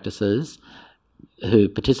dental practices who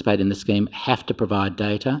participate in the scheme have to provide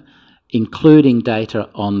data, including data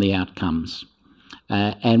on the outcomes.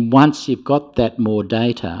 And once you've got that more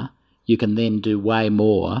data, you can then do way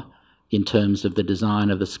more in terms of the design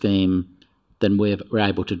of the scheme than we're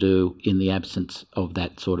able to do in the absence of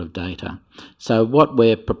that sort of data. So what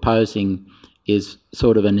we're proposing is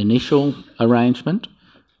sort of an initial arrangement,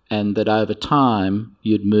 and that over time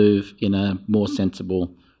you'd move in a more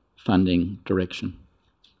sensible funding direction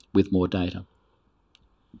with more data.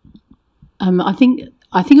 I think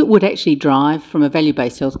it would actually drive, from a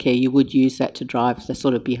value-based healthcare, you would use that to drive the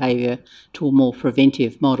sort of behaviour to a more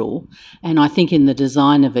preventive model. And I think in the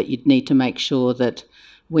design of it, you'd need to make sure that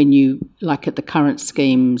when you, like at the current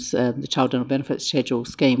schemes, the Child Dental Benefits Schedule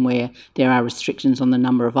scheme, where there are restrictions on the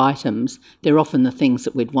number of items, they're often the things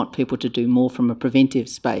that we'd want people to do more from a preventive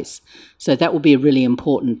space. So that will be a really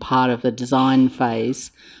important part of the design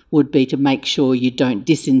phase, would be to make sure you don't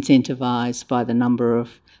disincentivise by the number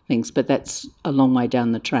of things, but that's a long way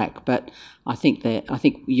down the track. But I think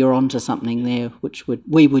you're onto something there, which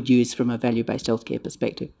we would use from a value-based healthcare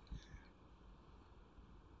perspective.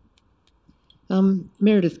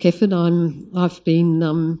 Meredith Kefford. I've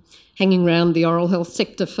been hanging around the oral health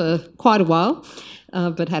sector for quite a while,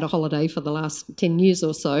 but had a holiday for the last 10 years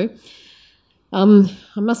or so. I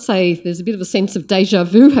must say there's a bit of a sense of déjà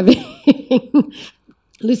vu having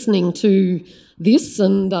listening to this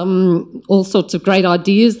and all sorts of great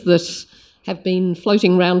ideas that have been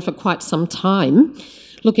floating around for quite some time.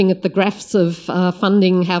 Looking at the graphs of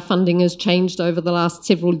funding, how funding has changed over the last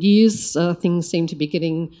several years, things seem to be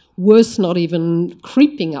getting worse, not even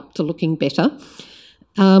creeping up to looking better.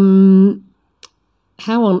 How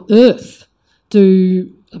on earth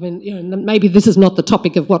maybe this is not the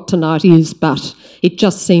topic of what tonight is, but it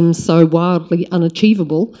just seems so wildly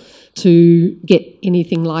unachievable to get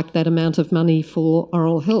anything like that amount of money for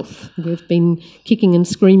oral health. We've been kicking and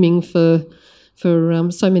screaming for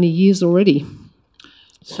so many years already.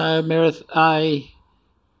 So, Meredith, I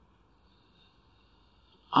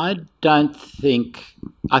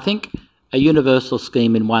think a universal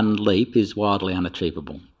scheme in one leap is wildly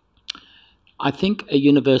unachievable. I think a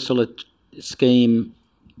universal scheme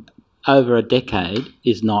over a decade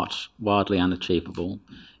is not wildly unachievable.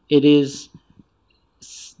 It is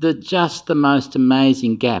just the most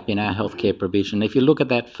amazing gap in our healthcare provision. If you look at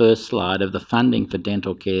that first slide of the funding for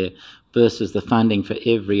dental care versus the funding for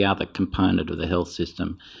every other component of the health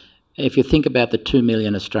system, if you think about the 2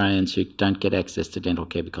 million Australians who don't get access to dental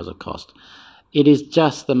care because of cost, it is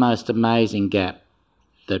just the most amazing gap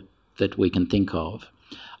that we can think of.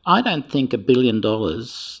 I don't think $1 billion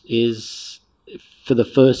is, for the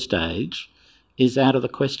first stage, is out of the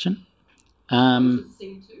question.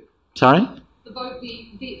 Sorry?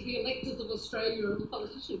 The electors of Australia and the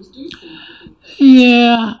politicians do seem to think that.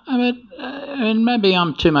 Yeah, I mean, maybe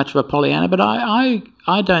I'm too much of a Pollyanna, but I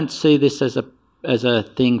don't see this as a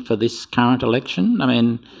thing for this current election. I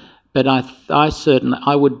mean, but I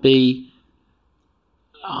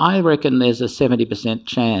reckon there's a 70%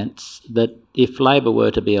 chance that if Labor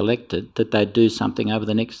were to be elected, that they'd do something over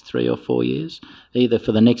the next 3 or 4 years, either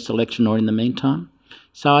for the next election or in the meantime.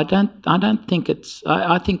 So I don't think it's.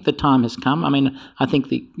 I think the time has come. I mean, I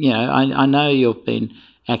think I know you've been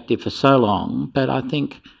active for so long, but I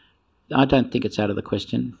don't think it's out of the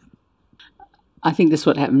question. I think this is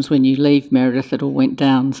what happens when you leave, Meredith. It all went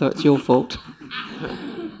down, so it's your fault.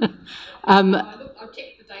 I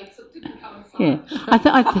checked the dates. It didn't coincide. Yeah,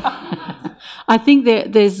 I think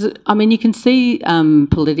there's. I mean, you can see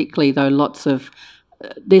politically though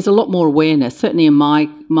there's a lot more awareness, certainly in my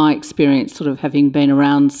experience, sort of having been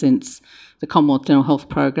around since the Commonwealth Dental Health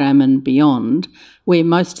Program and beyond, where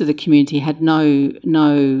most of the community had no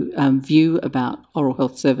view about oral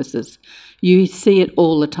health services. You see it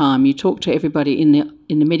all the time. You talk to everybody in the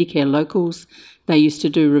Medicare locals. They used to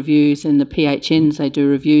do reviews, in the PHNs they do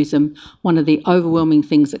reviews, and one of the overwhelming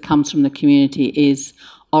things that comes from the community is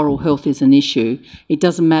oral health is an issue. It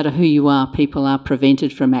doesn't matter who you are, people are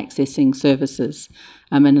prevented from accessing services.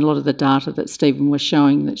 And a lot of the data that Stephen was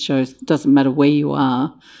showing that shows it doesn't matter where you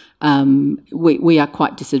are, we are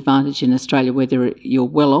quite disadvantaged in Australia, whether you're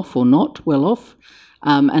well off or not well off.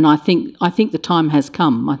 And I think the time has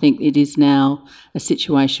come. I think it is now a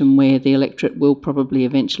situation where the electorate will probably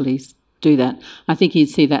eventually do that. I think you'd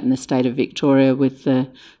see that in the state of Victoria with the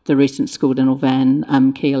recent school dental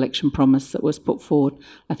van key election promise that was put forward.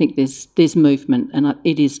 I think there's movement, and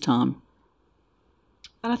it is time.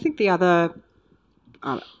 And I think the other,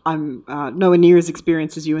 I'm nowhere near as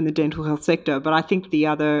experienced as you in the dental health sector, but I think the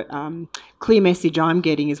other clear message I'm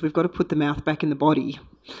getting is we've got to put the mouth back in the body.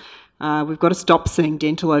 We've got to stop seeing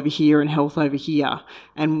dental over here and health over here.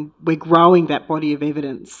 And we're growing that body of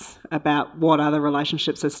evidence about what other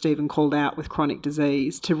relationships, as Stephen called out, with chronic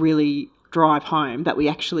disease to really drive home that we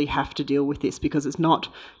actually have to deal with this, because it's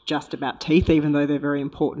not just about teeth, even though they're very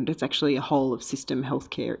important. It's actually a whole of system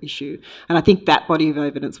healthcare issue. And I think that body of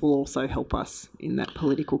evidence will also help us in that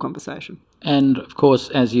political conversation. And of course,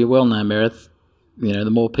 as you well know, Meredith, the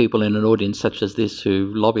more people in an audience such as this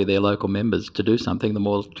who lobby their local members to do something, the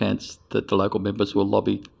more chance that the local members will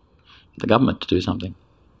lobby the government to do something.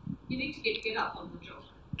 You need to get up on the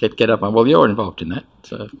job. Get up on. Well, you're involved in that,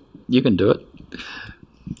 so you can do it.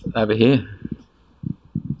 Over here.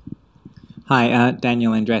 Hi,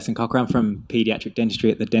 Daniel Andreasen-Cocker. I'm from Paediatric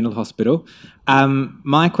Dentistry at the Dental Hospital.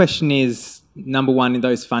 My question is, number one, in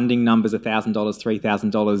those funding numbers, $1,000,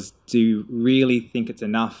 $3,000, do you really think it's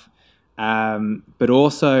enough? But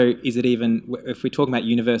also, is it even, if we're talking about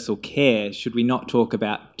universal care, should we not talk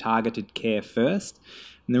about targeted care first?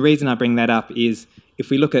 And the reason I bring that up is, if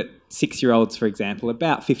we look at 6-year-olds, for example,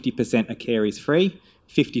 about 50% of care is free,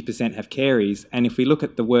 50% have caries, and if we look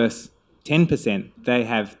at the worst 10%, they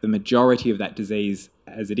have the majority of that disease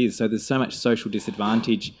as it is. So there's so much social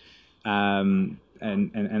disadvantage and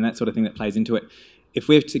that sort of thing that plays into it. If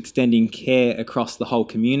we're extending care across the whole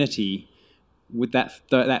community, would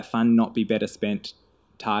that fund not be better spent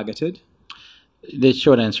targeted? The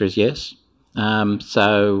short answer is yes.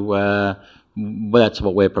 So that's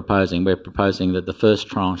what we're proposing. We're proposing that the first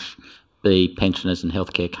tranche be pensioners and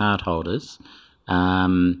healthcare card holders,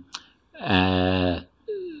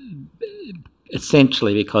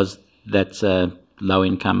 essentially because that's a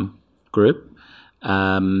low-income group,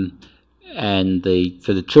 and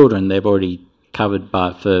for the children they've already covered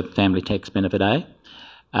for Family Tax Benefit A.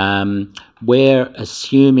 We're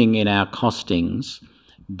assuming in our costings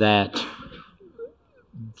that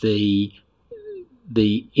the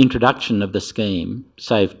introduction of the scheme,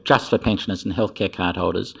 say just for pensioners and healthcare card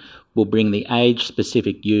holders, will bring the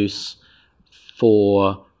age-specific use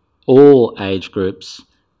for all age groups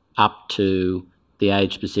up to the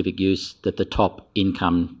age-specific use that the top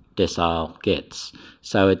income decile gets.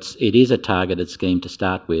 So it is a targeted scheme to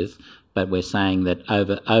start with, but we're saying that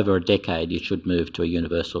over a decade you should move to a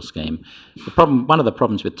universal scheme. One of the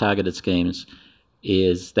problems with targeted schemes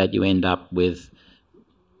is that you end up with,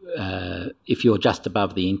 if you're just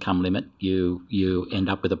above the income limit, you end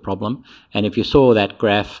up with a problem. And if you saw that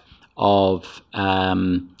graph of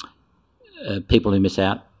people who miss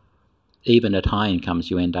out, even at high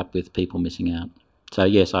incomes you end up with people missing out. So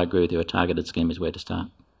yes, I agree with you, a targeted scheme is where to start.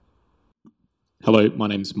 Hello, my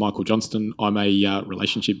name's Michael Johnston. I'm a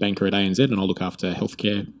relationship banker at ANZ and I look after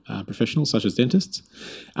healthcare professionals such as dentists.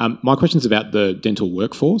 My question's about the dental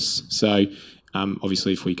workforce. So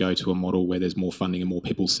obviously if we go to a model where there's more funding and more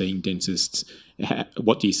people seeing dentists,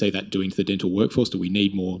 what do you see that doing to the dental workforce? Do we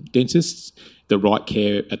need more dentists, the right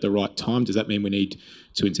care at the right time? Does that mean we need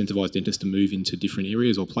to incentivise dentists to move into different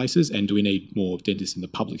areas or places? And do we need more dentists in the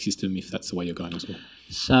public system if that's the way you're going as well?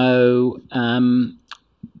 So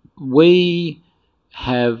we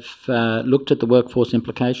have looked at the workforce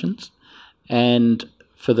implications, and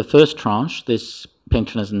for the first tranche, this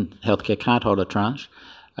pensioners and healthcare card holder tranche,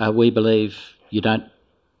 we believe you don't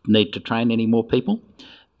need to train any more people.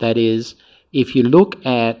 That is, if you look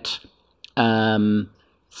at,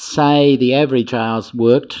 say, the average hours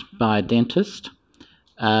worked by a dentist,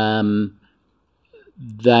 they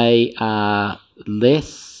are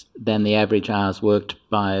less than the average hours worked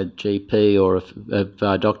by a GP or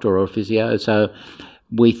a doctor or a physio. So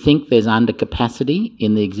we think there's undercapacity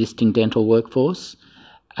in the existing dental workforce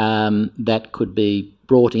that could be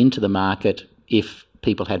brought into the market if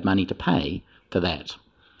people had money to pay for that.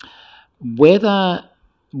 Whether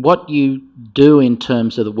what you do in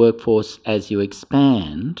terms of the workforce as you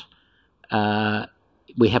expand,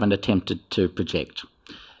 we haven't attempted to project.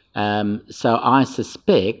 So I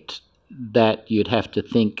suspect that you'd have to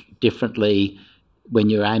think differently when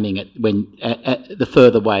you're aiming at the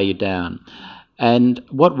further way you're down. And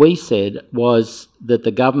what we said was that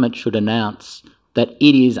the government should announce that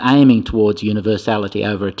it is aiming towards universality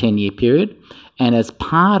over a 10-year period, and as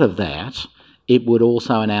part of that, it would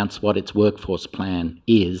also announce what its workforce plan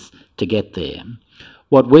is to get there.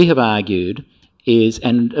 What we have argued is,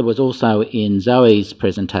 and it was also in Zoe's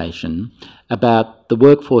presentation, about the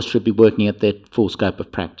workforce should be working at their full scope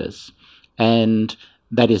of practice. And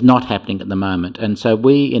that is not happening at the moment. And so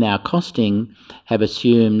we, in our costing, have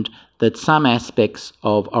assumed that some aspects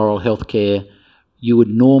of oral health care, you would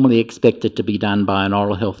normally expect it to be done by an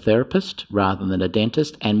oral health therapist rather than a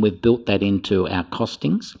dentist, and we've built that into our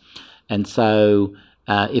costings. And so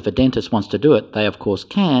if a dentist wants to do it, they of course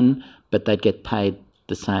can, but they'd get paid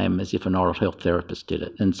the same as if an oral health therapist did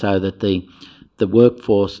it. And so that the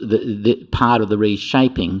workforce, the part of the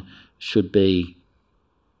reshaping should be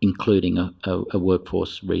including a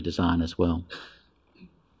workforce redesign as well.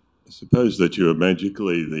 Suppose that you were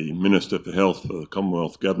magically the Minister for Health for the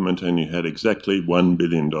Commonwealth Government and you had exactly $1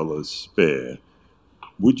 billion spare.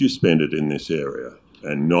 Would you spend it in this area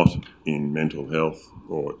and not in mental health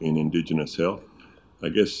or in Indigenous health? I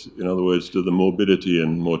guess, in other words, do the morbidity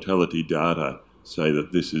and mortality data say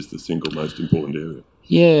that this is the single most important area?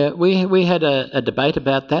 Yeah, we had a debate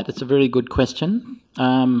about that. It's a very good question.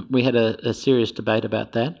 We had a serious debate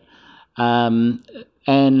about that. And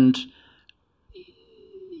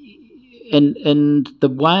the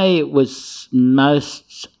way it was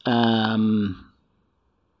most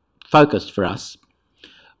focused for us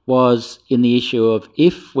was in the issue of,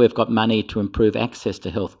 if we've got money to improve access to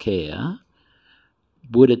health care,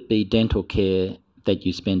 would it be dental care that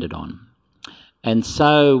you spend it on? And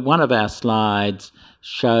so one of our slides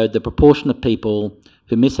showed the proportion of people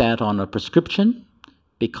who miss out on a prescription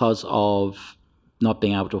because of not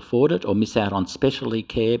being able to afford it, or miss out on specialty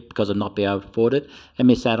care because of not being able to afford it, and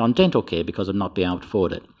miss out on dental care because of not being able to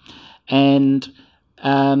afford it. And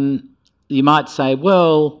you might say,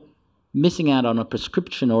 well, missing out on a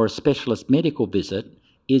prescription or a specialist medical visit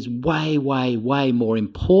is way, way, way more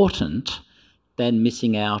important than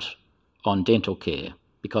missing out on dental care,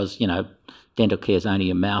 because, dental care is only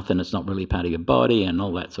your mouth and it's not really part of your body and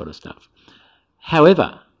all that sort of stuff.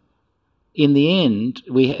 However, in the end,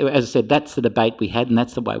 as I said, that's the debate we had, and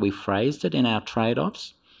that's the way we phrased it in our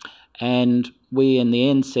trade-offs. And we, in the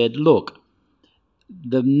end, said, look,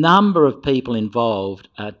 the number of people involved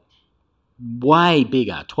are way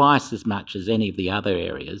bigger, twice as much as any of the other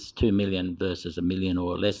areas, 2 million versus 1 million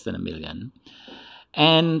or less than 1 million.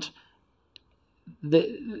 And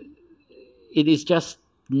it is just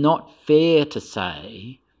not fair to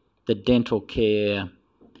say that dental care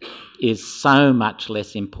is so much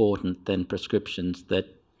less important than prescriptions, that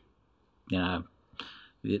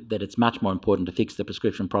it's much more important to fix the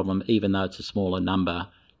prescription problem, even though it's a smaller number,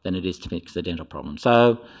 than it is to fix the dental problem.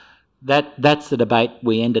 So that's the debate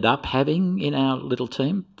we ended up having in our little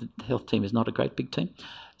team. The health team is not a great big team.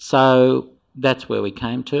 So that's where we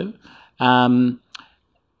came to.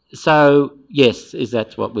 So yes,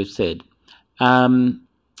 that's what we've said.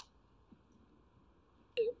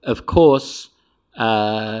 Of course,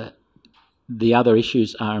 the other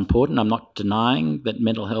issues are important. I'm not denying that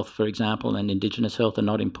mental health, for example, and Indigenous health are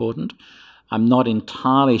not important. I'm not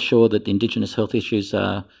entirely sure that the Indigenous health issues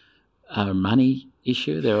are a money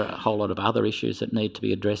issue. There are a whole lot of other issues that need to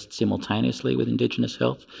be addressed simultaneously with Indigenous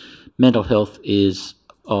health. Mental health is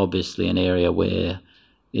obviously an area where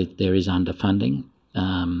there is underfunding.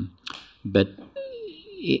 But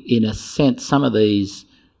in a sense, some of these,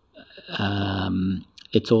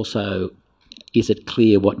 it's also, is it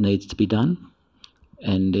clear what needs to be done?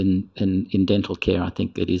 And in dental care, I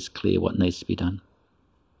think it is clear what needs to be done.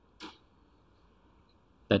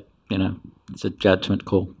 But, it's a judgment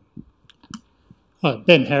call. Hi,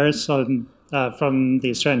 Ben Harris. I'm from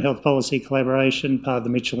the Australian Health Policy Collaboration, part of the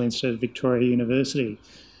Mitchell Institute of Victoria University.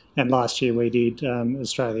 And last year we did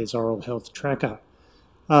Australia's Oral Health Tracker.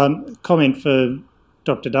 Comment for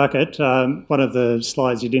Dr. Duckett. One of the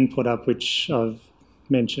slides you didn't put up, which I've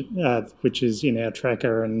mentioned, which is in our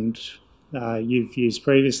tracker and you've used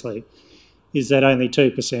previously, is that only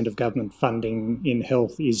 2% of government funding in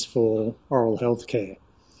health is for oral health care.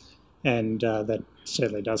 And that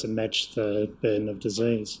certainly doesn't match the burden of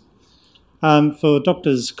disease. For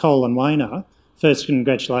Doctors Cole and Wainer, first,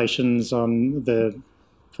 congratulations on the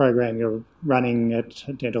program you're running at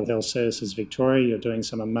Dental Health Services Victoria. You're doing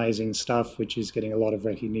some amazing stuff, which is getting a lot of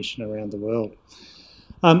recognition around the world.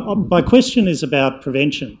 My question is about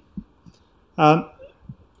prevention.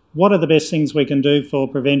 What are the best things we can do for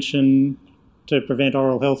prevention to prevent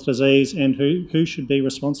oral health disease, and who should be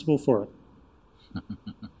responsible for it?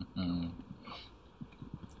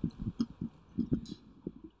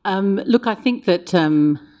 Look, I think that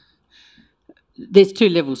there's two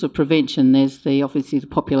levels of prevention. There's obviously the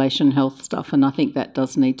population health stuff, and I think that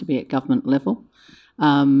does need to be at government level.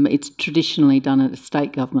 It's traditionally done at a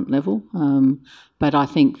state government level, but I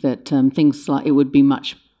think that things like, it would be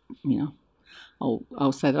much,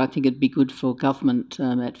 I'll say that I think it'd be good for government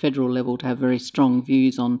at federal level to have very strong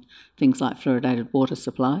views on things like fluoridated water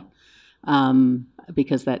supply.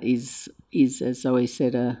 because that is, as Zoe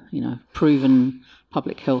said, a proven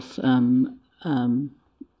public health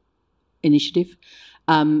initiative.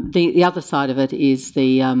 The other side of it is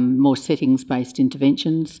the more settings-based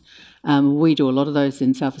interventions. We do a lot of those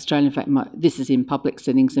in South Australia. In fact, this is in public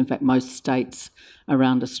settings. In fact, most states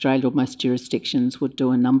around Australia, or most jurisdictions, would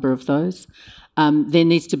do a number of those. There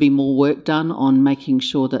needs to be more work done on making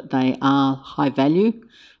sure that they are high value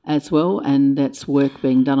as well, and that's work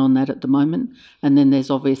being done on that at the moment. And then there's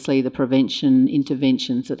obviously the prevention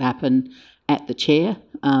interventions that happen at the chair,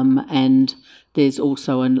 and there's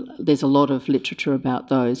also there's a lot of literature about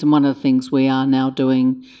those. And one of the things we are now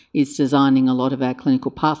doing is designing a lot of our clinical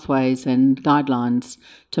pathways and guidelines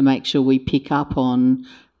to make sure we pick up on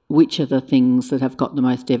which are the things that have got the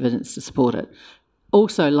most evidence to support it.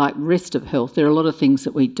 Also, like rest of health, there are a lot of things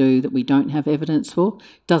that we do that we don't have evidence for.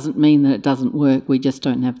 Doesn't mean that it doesn't work, we just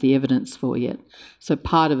don't have the evidence for yet. So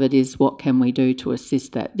part of it is what can we do to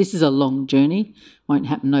assist that. This is a long journey, won't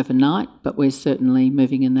happen overnight, but we're certainly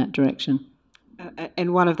moving in that direction.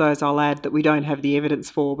 And one of those I'll add that we don't have the evidence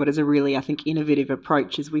for, but is a really, I think, innovative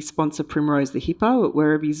approach, is we sponsor Primrose the hippo at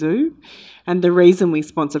Werribee Zoo. And the reason we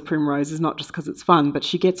sponsor Primrose is not just because it's fun, but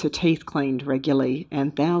she gets her teeth cleaned regularly,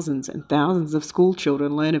 and thousands of school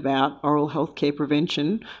children learn about oral health care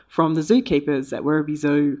prevention from the zookeepers at Werribee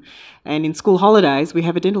Zoo. And in school holidays, we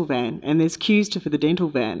have a dental van, and there's queues for the dental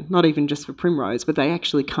van, not even just for Primrose, but they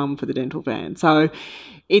actually come for the dental van. So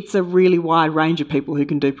it's a really wide range of people who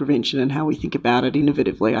can do prevention, and how we think about it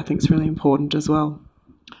innovatively, I think, is really important as well.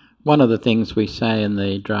 One of the things we say in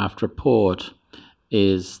the draft report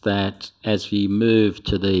is that as you move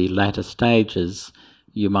to the latter stages,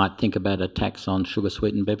 you might think about a tax on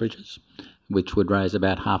sugar-sweetened beverages, which would raise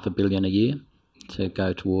about $500 million a year to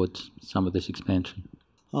go towards some of this expansion.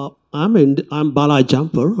 I'm Bala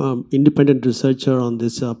Jumper, independent researcher on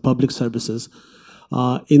this public services.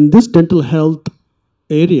 In this dental health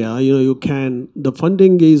area, the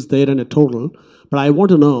funding is there in a total, but I want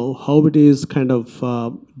to know how it is kind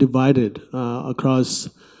of divided across,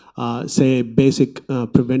 say, basic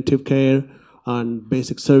preventive care and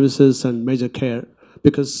basic services and major care,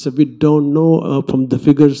 because we don't know from the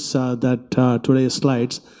figures that today's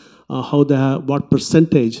slides what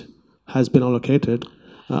percentage has been allocated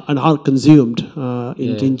and are consumed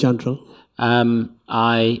in general.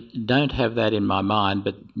 I don't have that in my mind,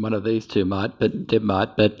 but one of these two might, but Deb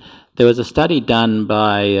might. But there was a study done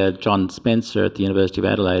by John Spencer at the University of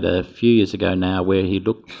Adelaide a few years ago now, where he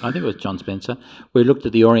looked, I think it was John Spencer, where he looked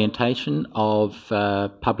at the orientation of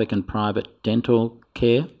public and private dental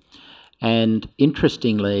care. And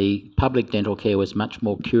interestingly, public dental care was much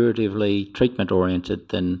more curatively treatment-oriented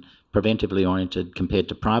than preventively oriented compared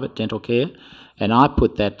to private dental care. And I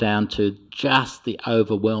put that down to just the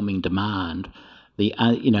overwhelming demand,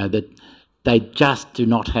 that they just do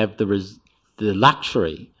not have the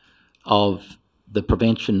luxury of the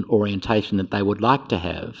prevention orientation that they would like to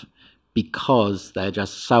have, because they're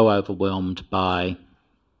just so overwhelmed by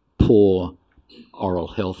poor oral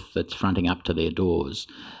health that's fronting up to their doors.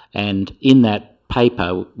 And in that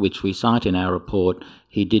paper, which we cite in our report,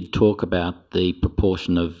 he did talk about the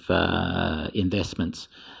proportion of investments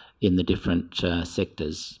in the different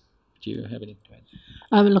sectors. Do you have anything to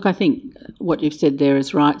add? Look, I think what you've said there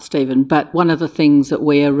is right, Stephen, but one of the things that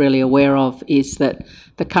we are really aware of is that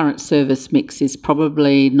the current service mix is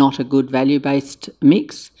probably not a good value-based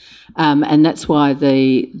mix, and that's why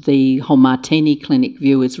the whole Martini Clinic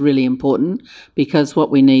view is really important, because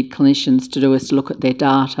what we need clinicians to do is to look at their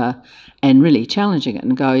data and really challenging it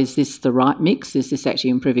and go, is this the right mix? Is this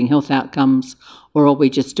actually improving health outcomes, or are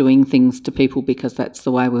we just doing things to people because that's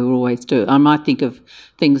the way we will always do it? I might think of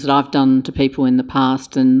things that I've done to people in the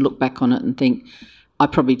past and look back on it and think, I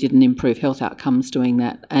probably didn't improve health outcomes doing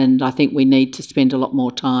that. And I think we need to spend a lot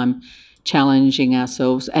more time challenging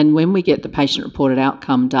ourselves. And when we get the patient-reported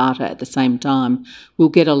outcome data at the same time, we'll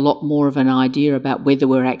get a lot more of an idea about whether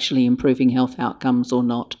we're actually improving health outcomes or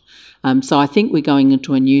not. So I think we're going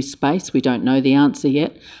into a new space. We don't know the answer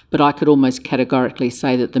yet, but I could almost categorically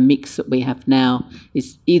say that the mix that we have now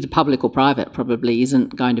is either public or private, probably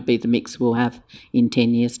isn't going to be the mix we'll have in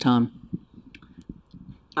 10 years' time.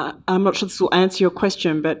 I'm not sure this will answer your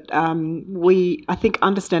question, but I think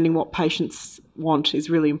understanding what patients want is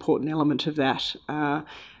a really important element of that.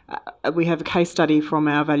 We have a case study from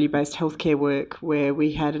our value-based healthcare work where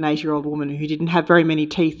we had an 80-year-old woman who didn't have very many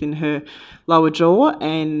teeth in her lower jaw,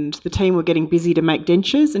 and the team were getting busy to make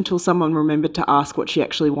dentures until someone remembered to ask what she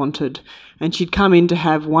actually wanted. And she'd come in to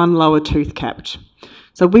have one lower tooth capped.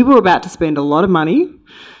 So we were about to spend a lot of money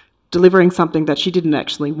delivering something that she didn't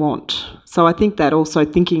actually want. So I think that also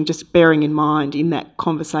just bearing in mind in that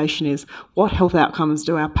conversation is what health outcomes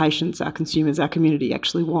do our patients, our consumers, our community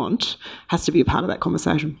actually want, has to be a part of that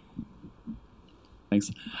conversation.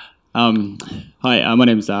 Thanks. Hi, my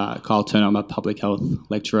name's Kyle Turner. I'm a public health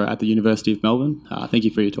lecturer at the University of Melbourne. Thank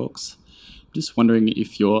you for your talks. Just wondering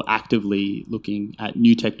if you're actively looking at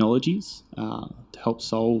new technologies to help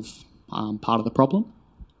solve part of the problem.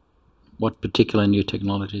 What particular new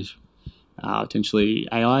technologies? Potentially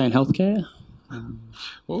AI in healthcare.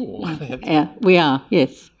 Yeah, we are,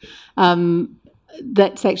 yes.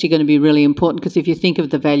 That's actually going to be really important because if you think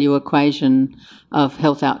of the value equation of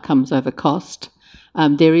health outcomes over cost,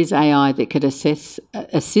 there is AI that could assist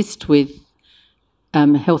with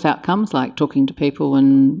health outcomes, like talking to people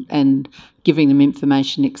and giving them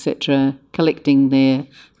information, etc.,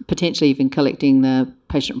 potentially even collecting the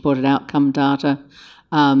patient-reported outcome data.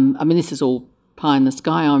 This is all pie in the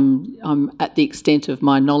sky. I'm at the extent of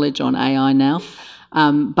my knowledge on AI now,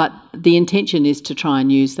 but the intention is to try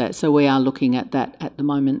and use that. So we are looking at that at the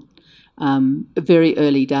moment. Very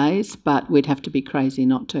early days, but we'd have to be crazy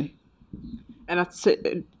not to. And I'd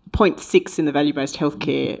say point 6 in the value-based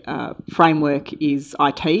healthcare framework is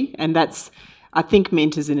IT, and that's, I think,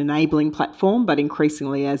 meant as an enabling platform, but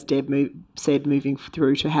increasingly, as Deb said, moving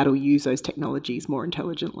through to how to use those technologies more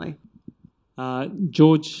intelligently.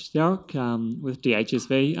 George Darroch with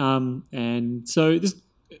DHSV. And so this,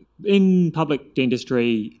 in public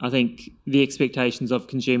dentistry, I think the expectations of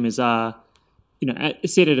consumers are,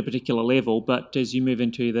 set at a particular level, but as you move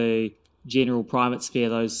into the general private sphere,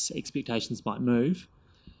 those expectations might move.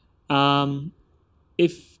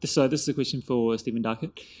 This is a question for Stephen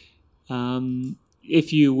Duckett.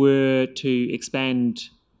 If you were to expand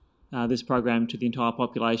this program to the entire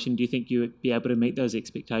population, do you think you would be able to meet those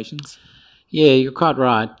expectations? Yeah, you're quite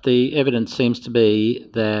right. The evidence seems to be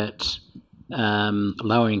that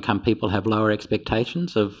lower income people have lower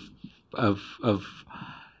expectations of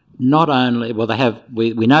not only, well,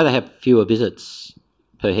 we know they have fewer visits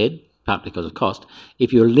per head, partly because of cost.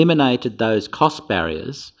 If you eliminated those cost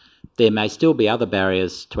barriers, there may still be other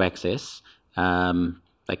barriers to access.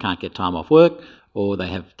 They can't get time off work, or they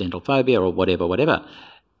have dental phobia, or whatever.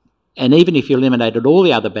 And even if you eliminated all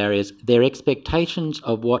the other barriers, their expectations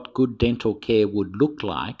of what good dental care would look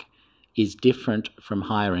like is different from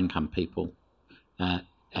higher income people at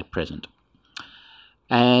present.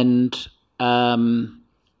 And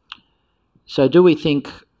so do we think,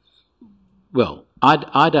 well,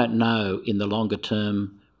 I don't know in the longer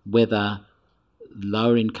term whether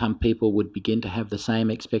lower income people would begin to have the same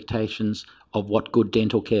expectations of what good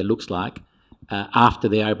dental care looks like after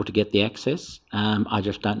they're able to get the access. I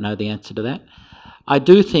just don't know the answer to that. I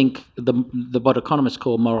do think what economists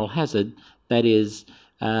call moral hazard, that is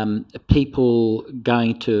people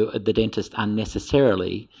going to the dentist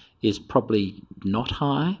unnecessarily, is probably not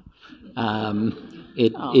high.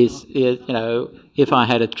 If I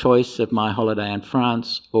had a choice of my holiday in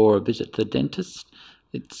France or a visit to the dentist,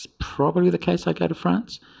 it's probably the case I go to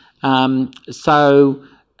France. So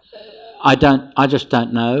I just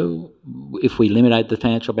don't know if we eliminate the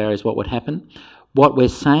financial barriers what would happen. What we're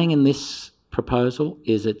saying in this proposal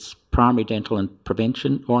is it's primary dental and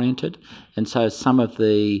prevention oriented, and so some of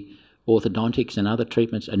the orthodontics and other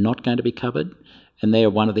treatments are not going to be covered, and they're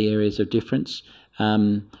one of the areas of difference.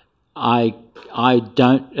 I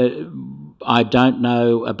don't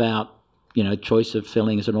know about choice of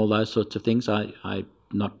fillings and all those sorts of things. I'm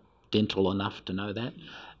not dental enough to know that.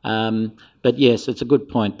 But yes, it's a good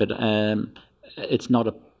point, but it's not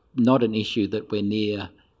an issue that we're near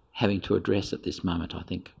having to address at this moment, I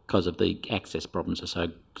think, because of the access problems are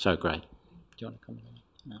so great. Do you want to comment on that?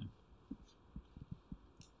 No.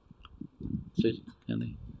 Susan, down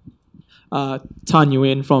there. Tan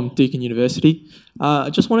Nguyen from Deakin University. I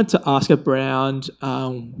just wanted to ask around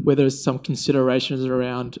whether there's some considerations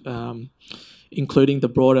around including the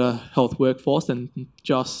broader health workforce and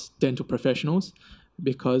just dental professionals,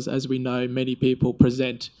 because as we know, many people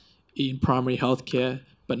present in primary healthcare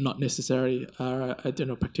but not necessarily are a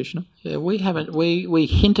dental practitioner. Yeah, we haven't. We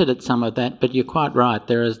hinted at some of that, but you're quite right.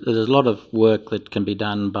 There's a lot of work that can be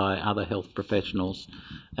done by other health professionals,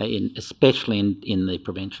 especially in the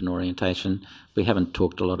prevention orientation. We haven't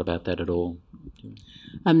talked a lot about that at all.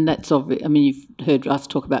 That's obvious. I mean, you've heard us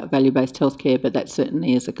talk about value-based healthcare, but that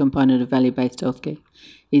certainly is a component of value-based healthcare,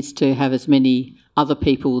 is to have as many other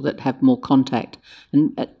people that have more contact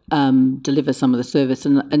and deliver some of the service.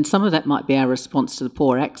 And some of that might be our response to the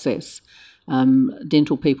poor access.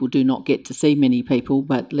 Dental people do not get to see many people,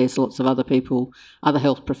 but there's lots of other people, other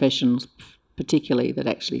health professionals particularly, that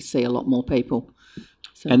actually see a lot more people.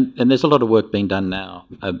 So. And there's a lot of work being done now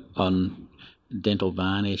on dental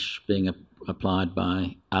varnish being applied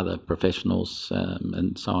by other professionals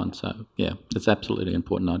and so on. So, yeah, it's absolutely an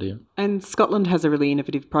important idea. And Scotland has a really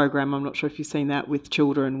innovative program, I'm not sure if you've seen that, with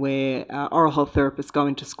children where oral health therapists go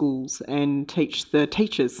into schools and teach the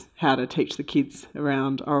teachers how to teach the kids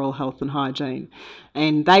around oral health and hygiene.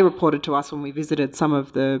 And they reported to us when we visited, some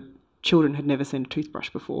of the children had never seen a toothbrush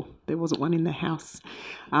before. There wasn't one in their house.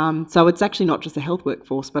 So it's actually not just the health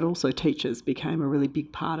workforce, but also teachers became a really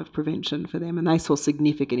big part of prevention for them, and they saw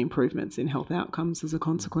significant improvements in health outcomes as a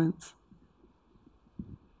consequence.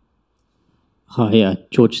 Hi,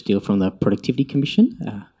 George Steele from the Productivity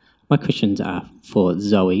Commission. My questions are for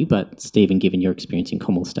Zoe, but Stephen, given your experience in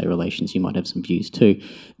Commonwealth state relations, you might have some views too.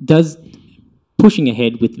 Does pushing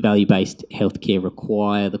ahead with value-based healthcare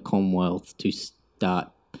require the Commonwealth to start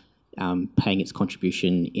paying its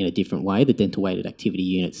contribution in a different way? The dental weighted activity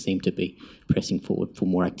units seem to be pressing forward for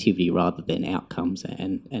more activity rather than outcomes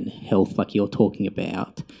and health, like you're talking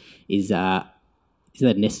about. Is that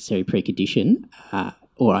a necessary precondition,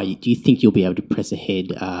 or do you think you'll be able to press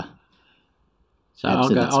ahead? So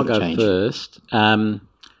I'll go first.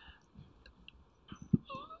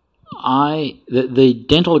 The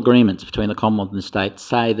dental agreements between the Commonwealth and the states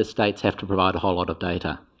say the states have to provide a whole lot of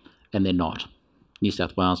data, and they're not. New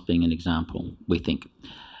South Wales being an example, we think.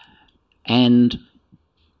 And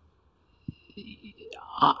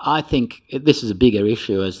I think this is a bigger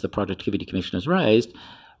issue, as the Productivity Commission has raised.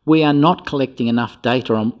 We are not collecting enough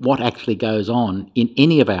data on what actually goes on in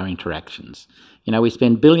any of our interactions. You know, we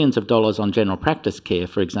spend billions of dollars on general practice care,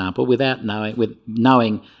 for example, without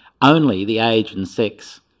knowing only the age and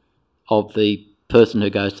sex of the person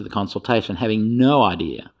who goes to the consultation, having no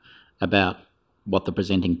idea about what the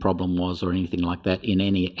presenting problem was or anything like that in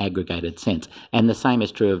any aggregated sense. And the same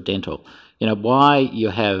is true of dental. You know, why you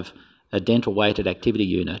have a dental weighted activity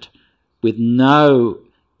unit with no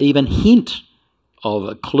even hint of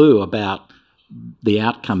a clue about the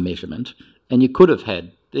outcome measurement, and you could have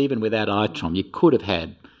had, even without ICHOM, you could have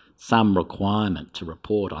had some requirement to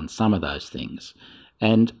report on some of those things.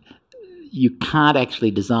 And you can't actually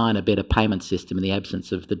design a better payment system in the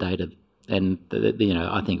absence of the data. And,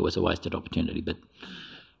 I think it was a wasted opportunity, but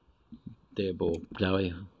therefore,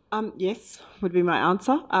 Zoe? Yes, would be my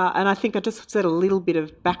answer. And I think I just said a little bit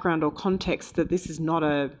of background or context that this is not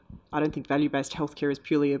I don't think value-based healthcare is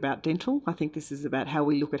purely about dental. I think this is about how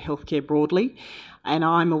we look at healthcare broadly. And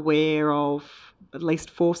I'm aware of at least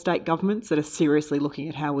 4 state governments that are seriously looking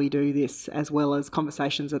at how we do this, as well as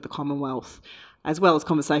conversations at the Commonwealth, as well as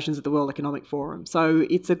conversations at the World Economic Forum. So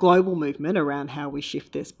it's a global movement around how we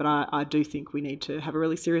shift this, but I do think we need to have a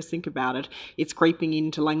really serious think about it. It's creeping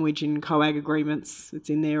into language in COAG agreements. It's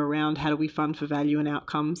in there around how do we fund for value and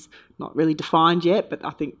outcomes. Not really defined yet, but I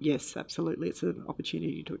think, yes, absolutely, it's an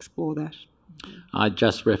opportunity to explore that. I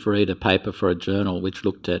just refereed a paper for a journal which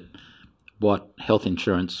looked at what health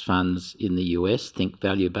insurance funds in the US think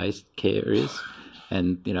value-based care is.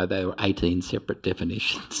 And, there were 18 separate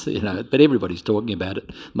definitions, but everybody's talking about it.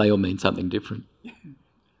 They all mean something different.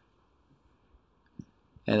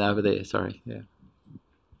 And over there, sorry, yeah.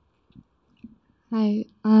 Hi,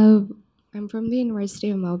 I'm from the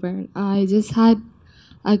University of Melbourne. I just had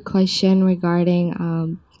a question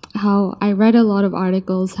regarding how I read a lot of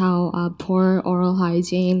articles how poor oral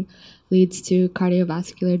hygiene leads to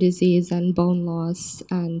cardiovascular disease and bone loss,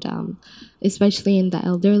 and especially in the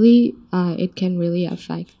elderly, it can really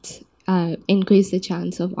affect, increase the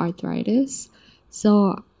chance of arthritis.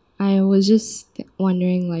 So I was just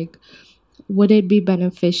wondering, would it be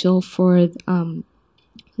beneficial for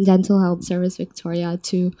Dental Health Service Victoria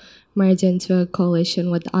to merge into a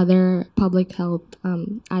coalition with other public health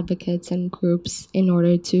advocates and groups in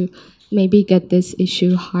order to maybe get this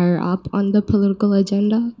issue higher up on the political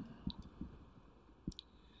agenda?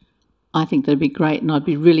 I think that'd be great, and I'd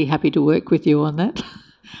be really happy to work with you on that.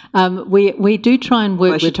 We do try and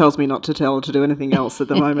work. She tells me not to tell her to do anything else at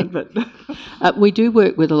the moment, but we do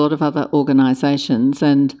work with a lot of other organisations,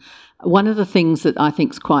 and one of the things that I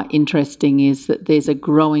think is quite interesting is that there's a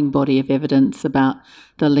growing body of evidence about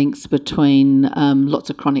the links between lots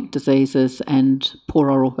of chronic diseases and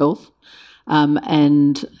poor oral health.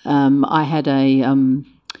 I had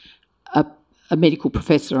a medical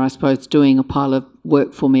professor, I suppose, doing a pile of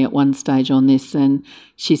work for me at one stage on this, and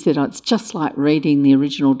she said, it's just like reading the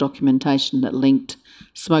original documentation that linked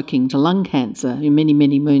smoking to lung cancer many,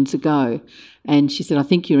 many moons ago. And she said, I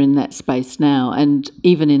think you're in that space now. And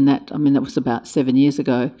even in that, that was about 7 years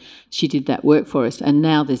ago, she did that work for us. And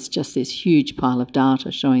now there's just this huge pile of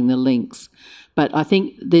data showing the links. But I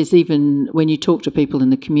think there's even, when you talk to people in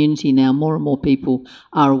the community now, more and more people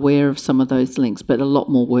are aware of some of those links, but a lot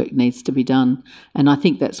more work needs to be done. And I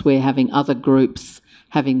think that's where having other groups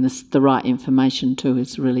having the right information too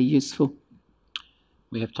is really useful.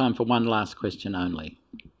 We have time for one last question only.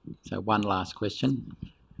 So one last question.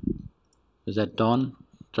 Is that Don?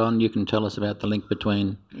 Don, you can tell us about the link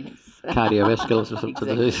between cardiovascular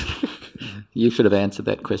disease. You should have answered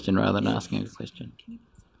that question rather than asking a question.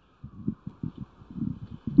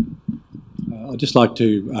 I'd just like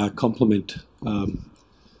to compliment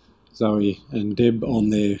Zoe and Deb on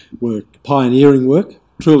their work,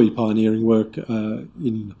 truly pioneering work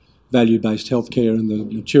in value-based healthcare, and the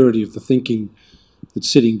maturity of the thinking that's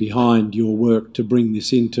sitting behind your work to bring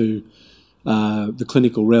this into the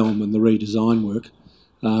clinical realm and the redesign work.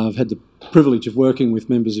 I've had the privilege of working with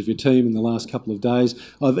members of your team in the last couple of days.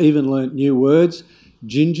 I've even learnt new words.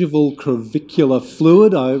 Gingival clavicular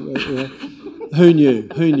fluid. Who knew?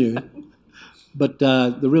 But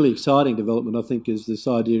the really exciting development, I think, is this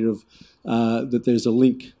idea of that there's a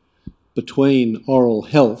link between oral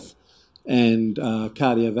health and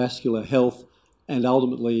cardiovascular health, and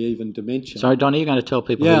ultimately even dementia. Sorry, Donnie, you're going to tell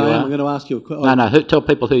people who you are? Yeah, I'm going to ask you a question. No, tell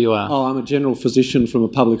people who you are. Oh, I'm a general physician from a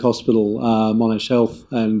public hospital, Monash Health,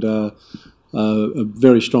 and a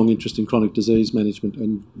very strong interest in chronic disease management.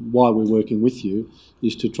 And why we're working with you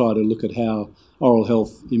is to try to look at how oral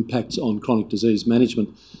health impacts on chronic disease management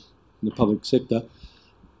in the public sector.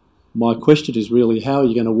 My question is really, how are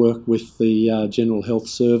you going to work with the general health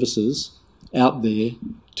services out there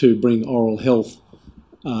to bring oral health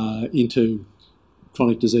into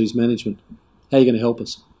chronic disease management? How are you going to help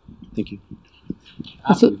us? Thank you.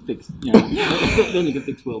 After we fix, then you can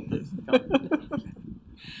fix world peace.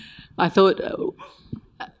 I thought,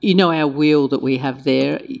 our wheel that we have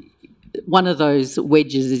there, one of those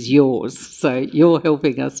wedges is yours, so you're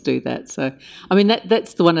helping us do that. So, I mean,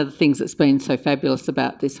 that's one of the things that's been so fabulous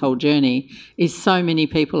about this whole journey, is so many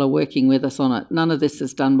people are working with us on it. None of this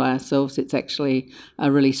is done by ourselves. It's actually a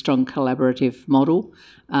really strong collaborative model.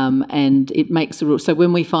 And it makes so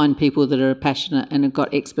when we find people that are passionate and have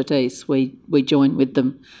got expertise, we join with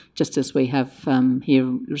them, just as we have here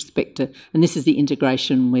with respect to, and this is the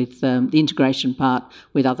integration with the integration part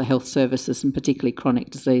with other health services, and particularly chronic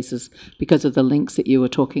diseases, because of the links that you were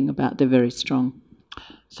talking about. They're very strong.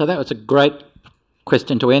 So that was a great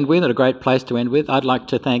question to end with, and a great place to end with. I'd like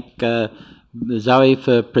to thank Zoe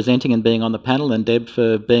for presenting and being on the panel, and Deb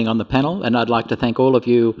for being on the panel, and I'd like to thank all of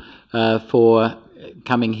you for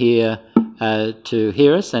coming here to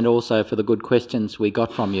hear us, and also for the good questions we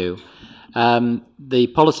got from you. The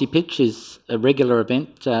Policy Pitch is a regular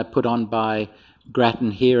event put on by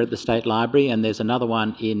Grattan here at the State Library, and there's another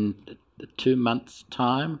one in 2 months'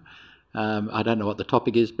 time. I don't know what the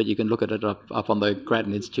topic is, but you can look at it up on the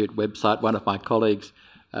Grattan Institute website. One of my colleagues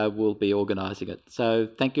will be organising it. So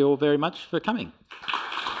thank you all very much for coming.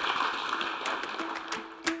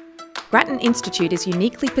 Grattan Institute is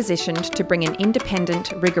uniquely positioned to bring an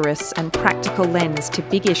independent, rigorous and practical lens to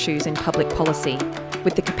big issues in public policy,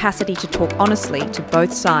 with the capacity to talk honestly to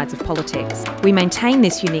both sides of politics. We maintain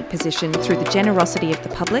this unique position through the generosity of the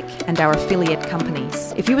public and our affiliate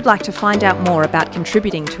companies. If you would like to find out more about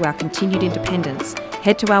contributing to our continued independence,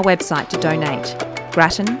 head to our website to donate,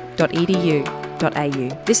 grattan.edu.au.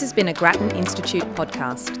 This has been a Grattan Institute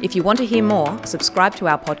podcast. If you want to hear more, subscribe to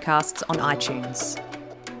our podcasts on iTunes.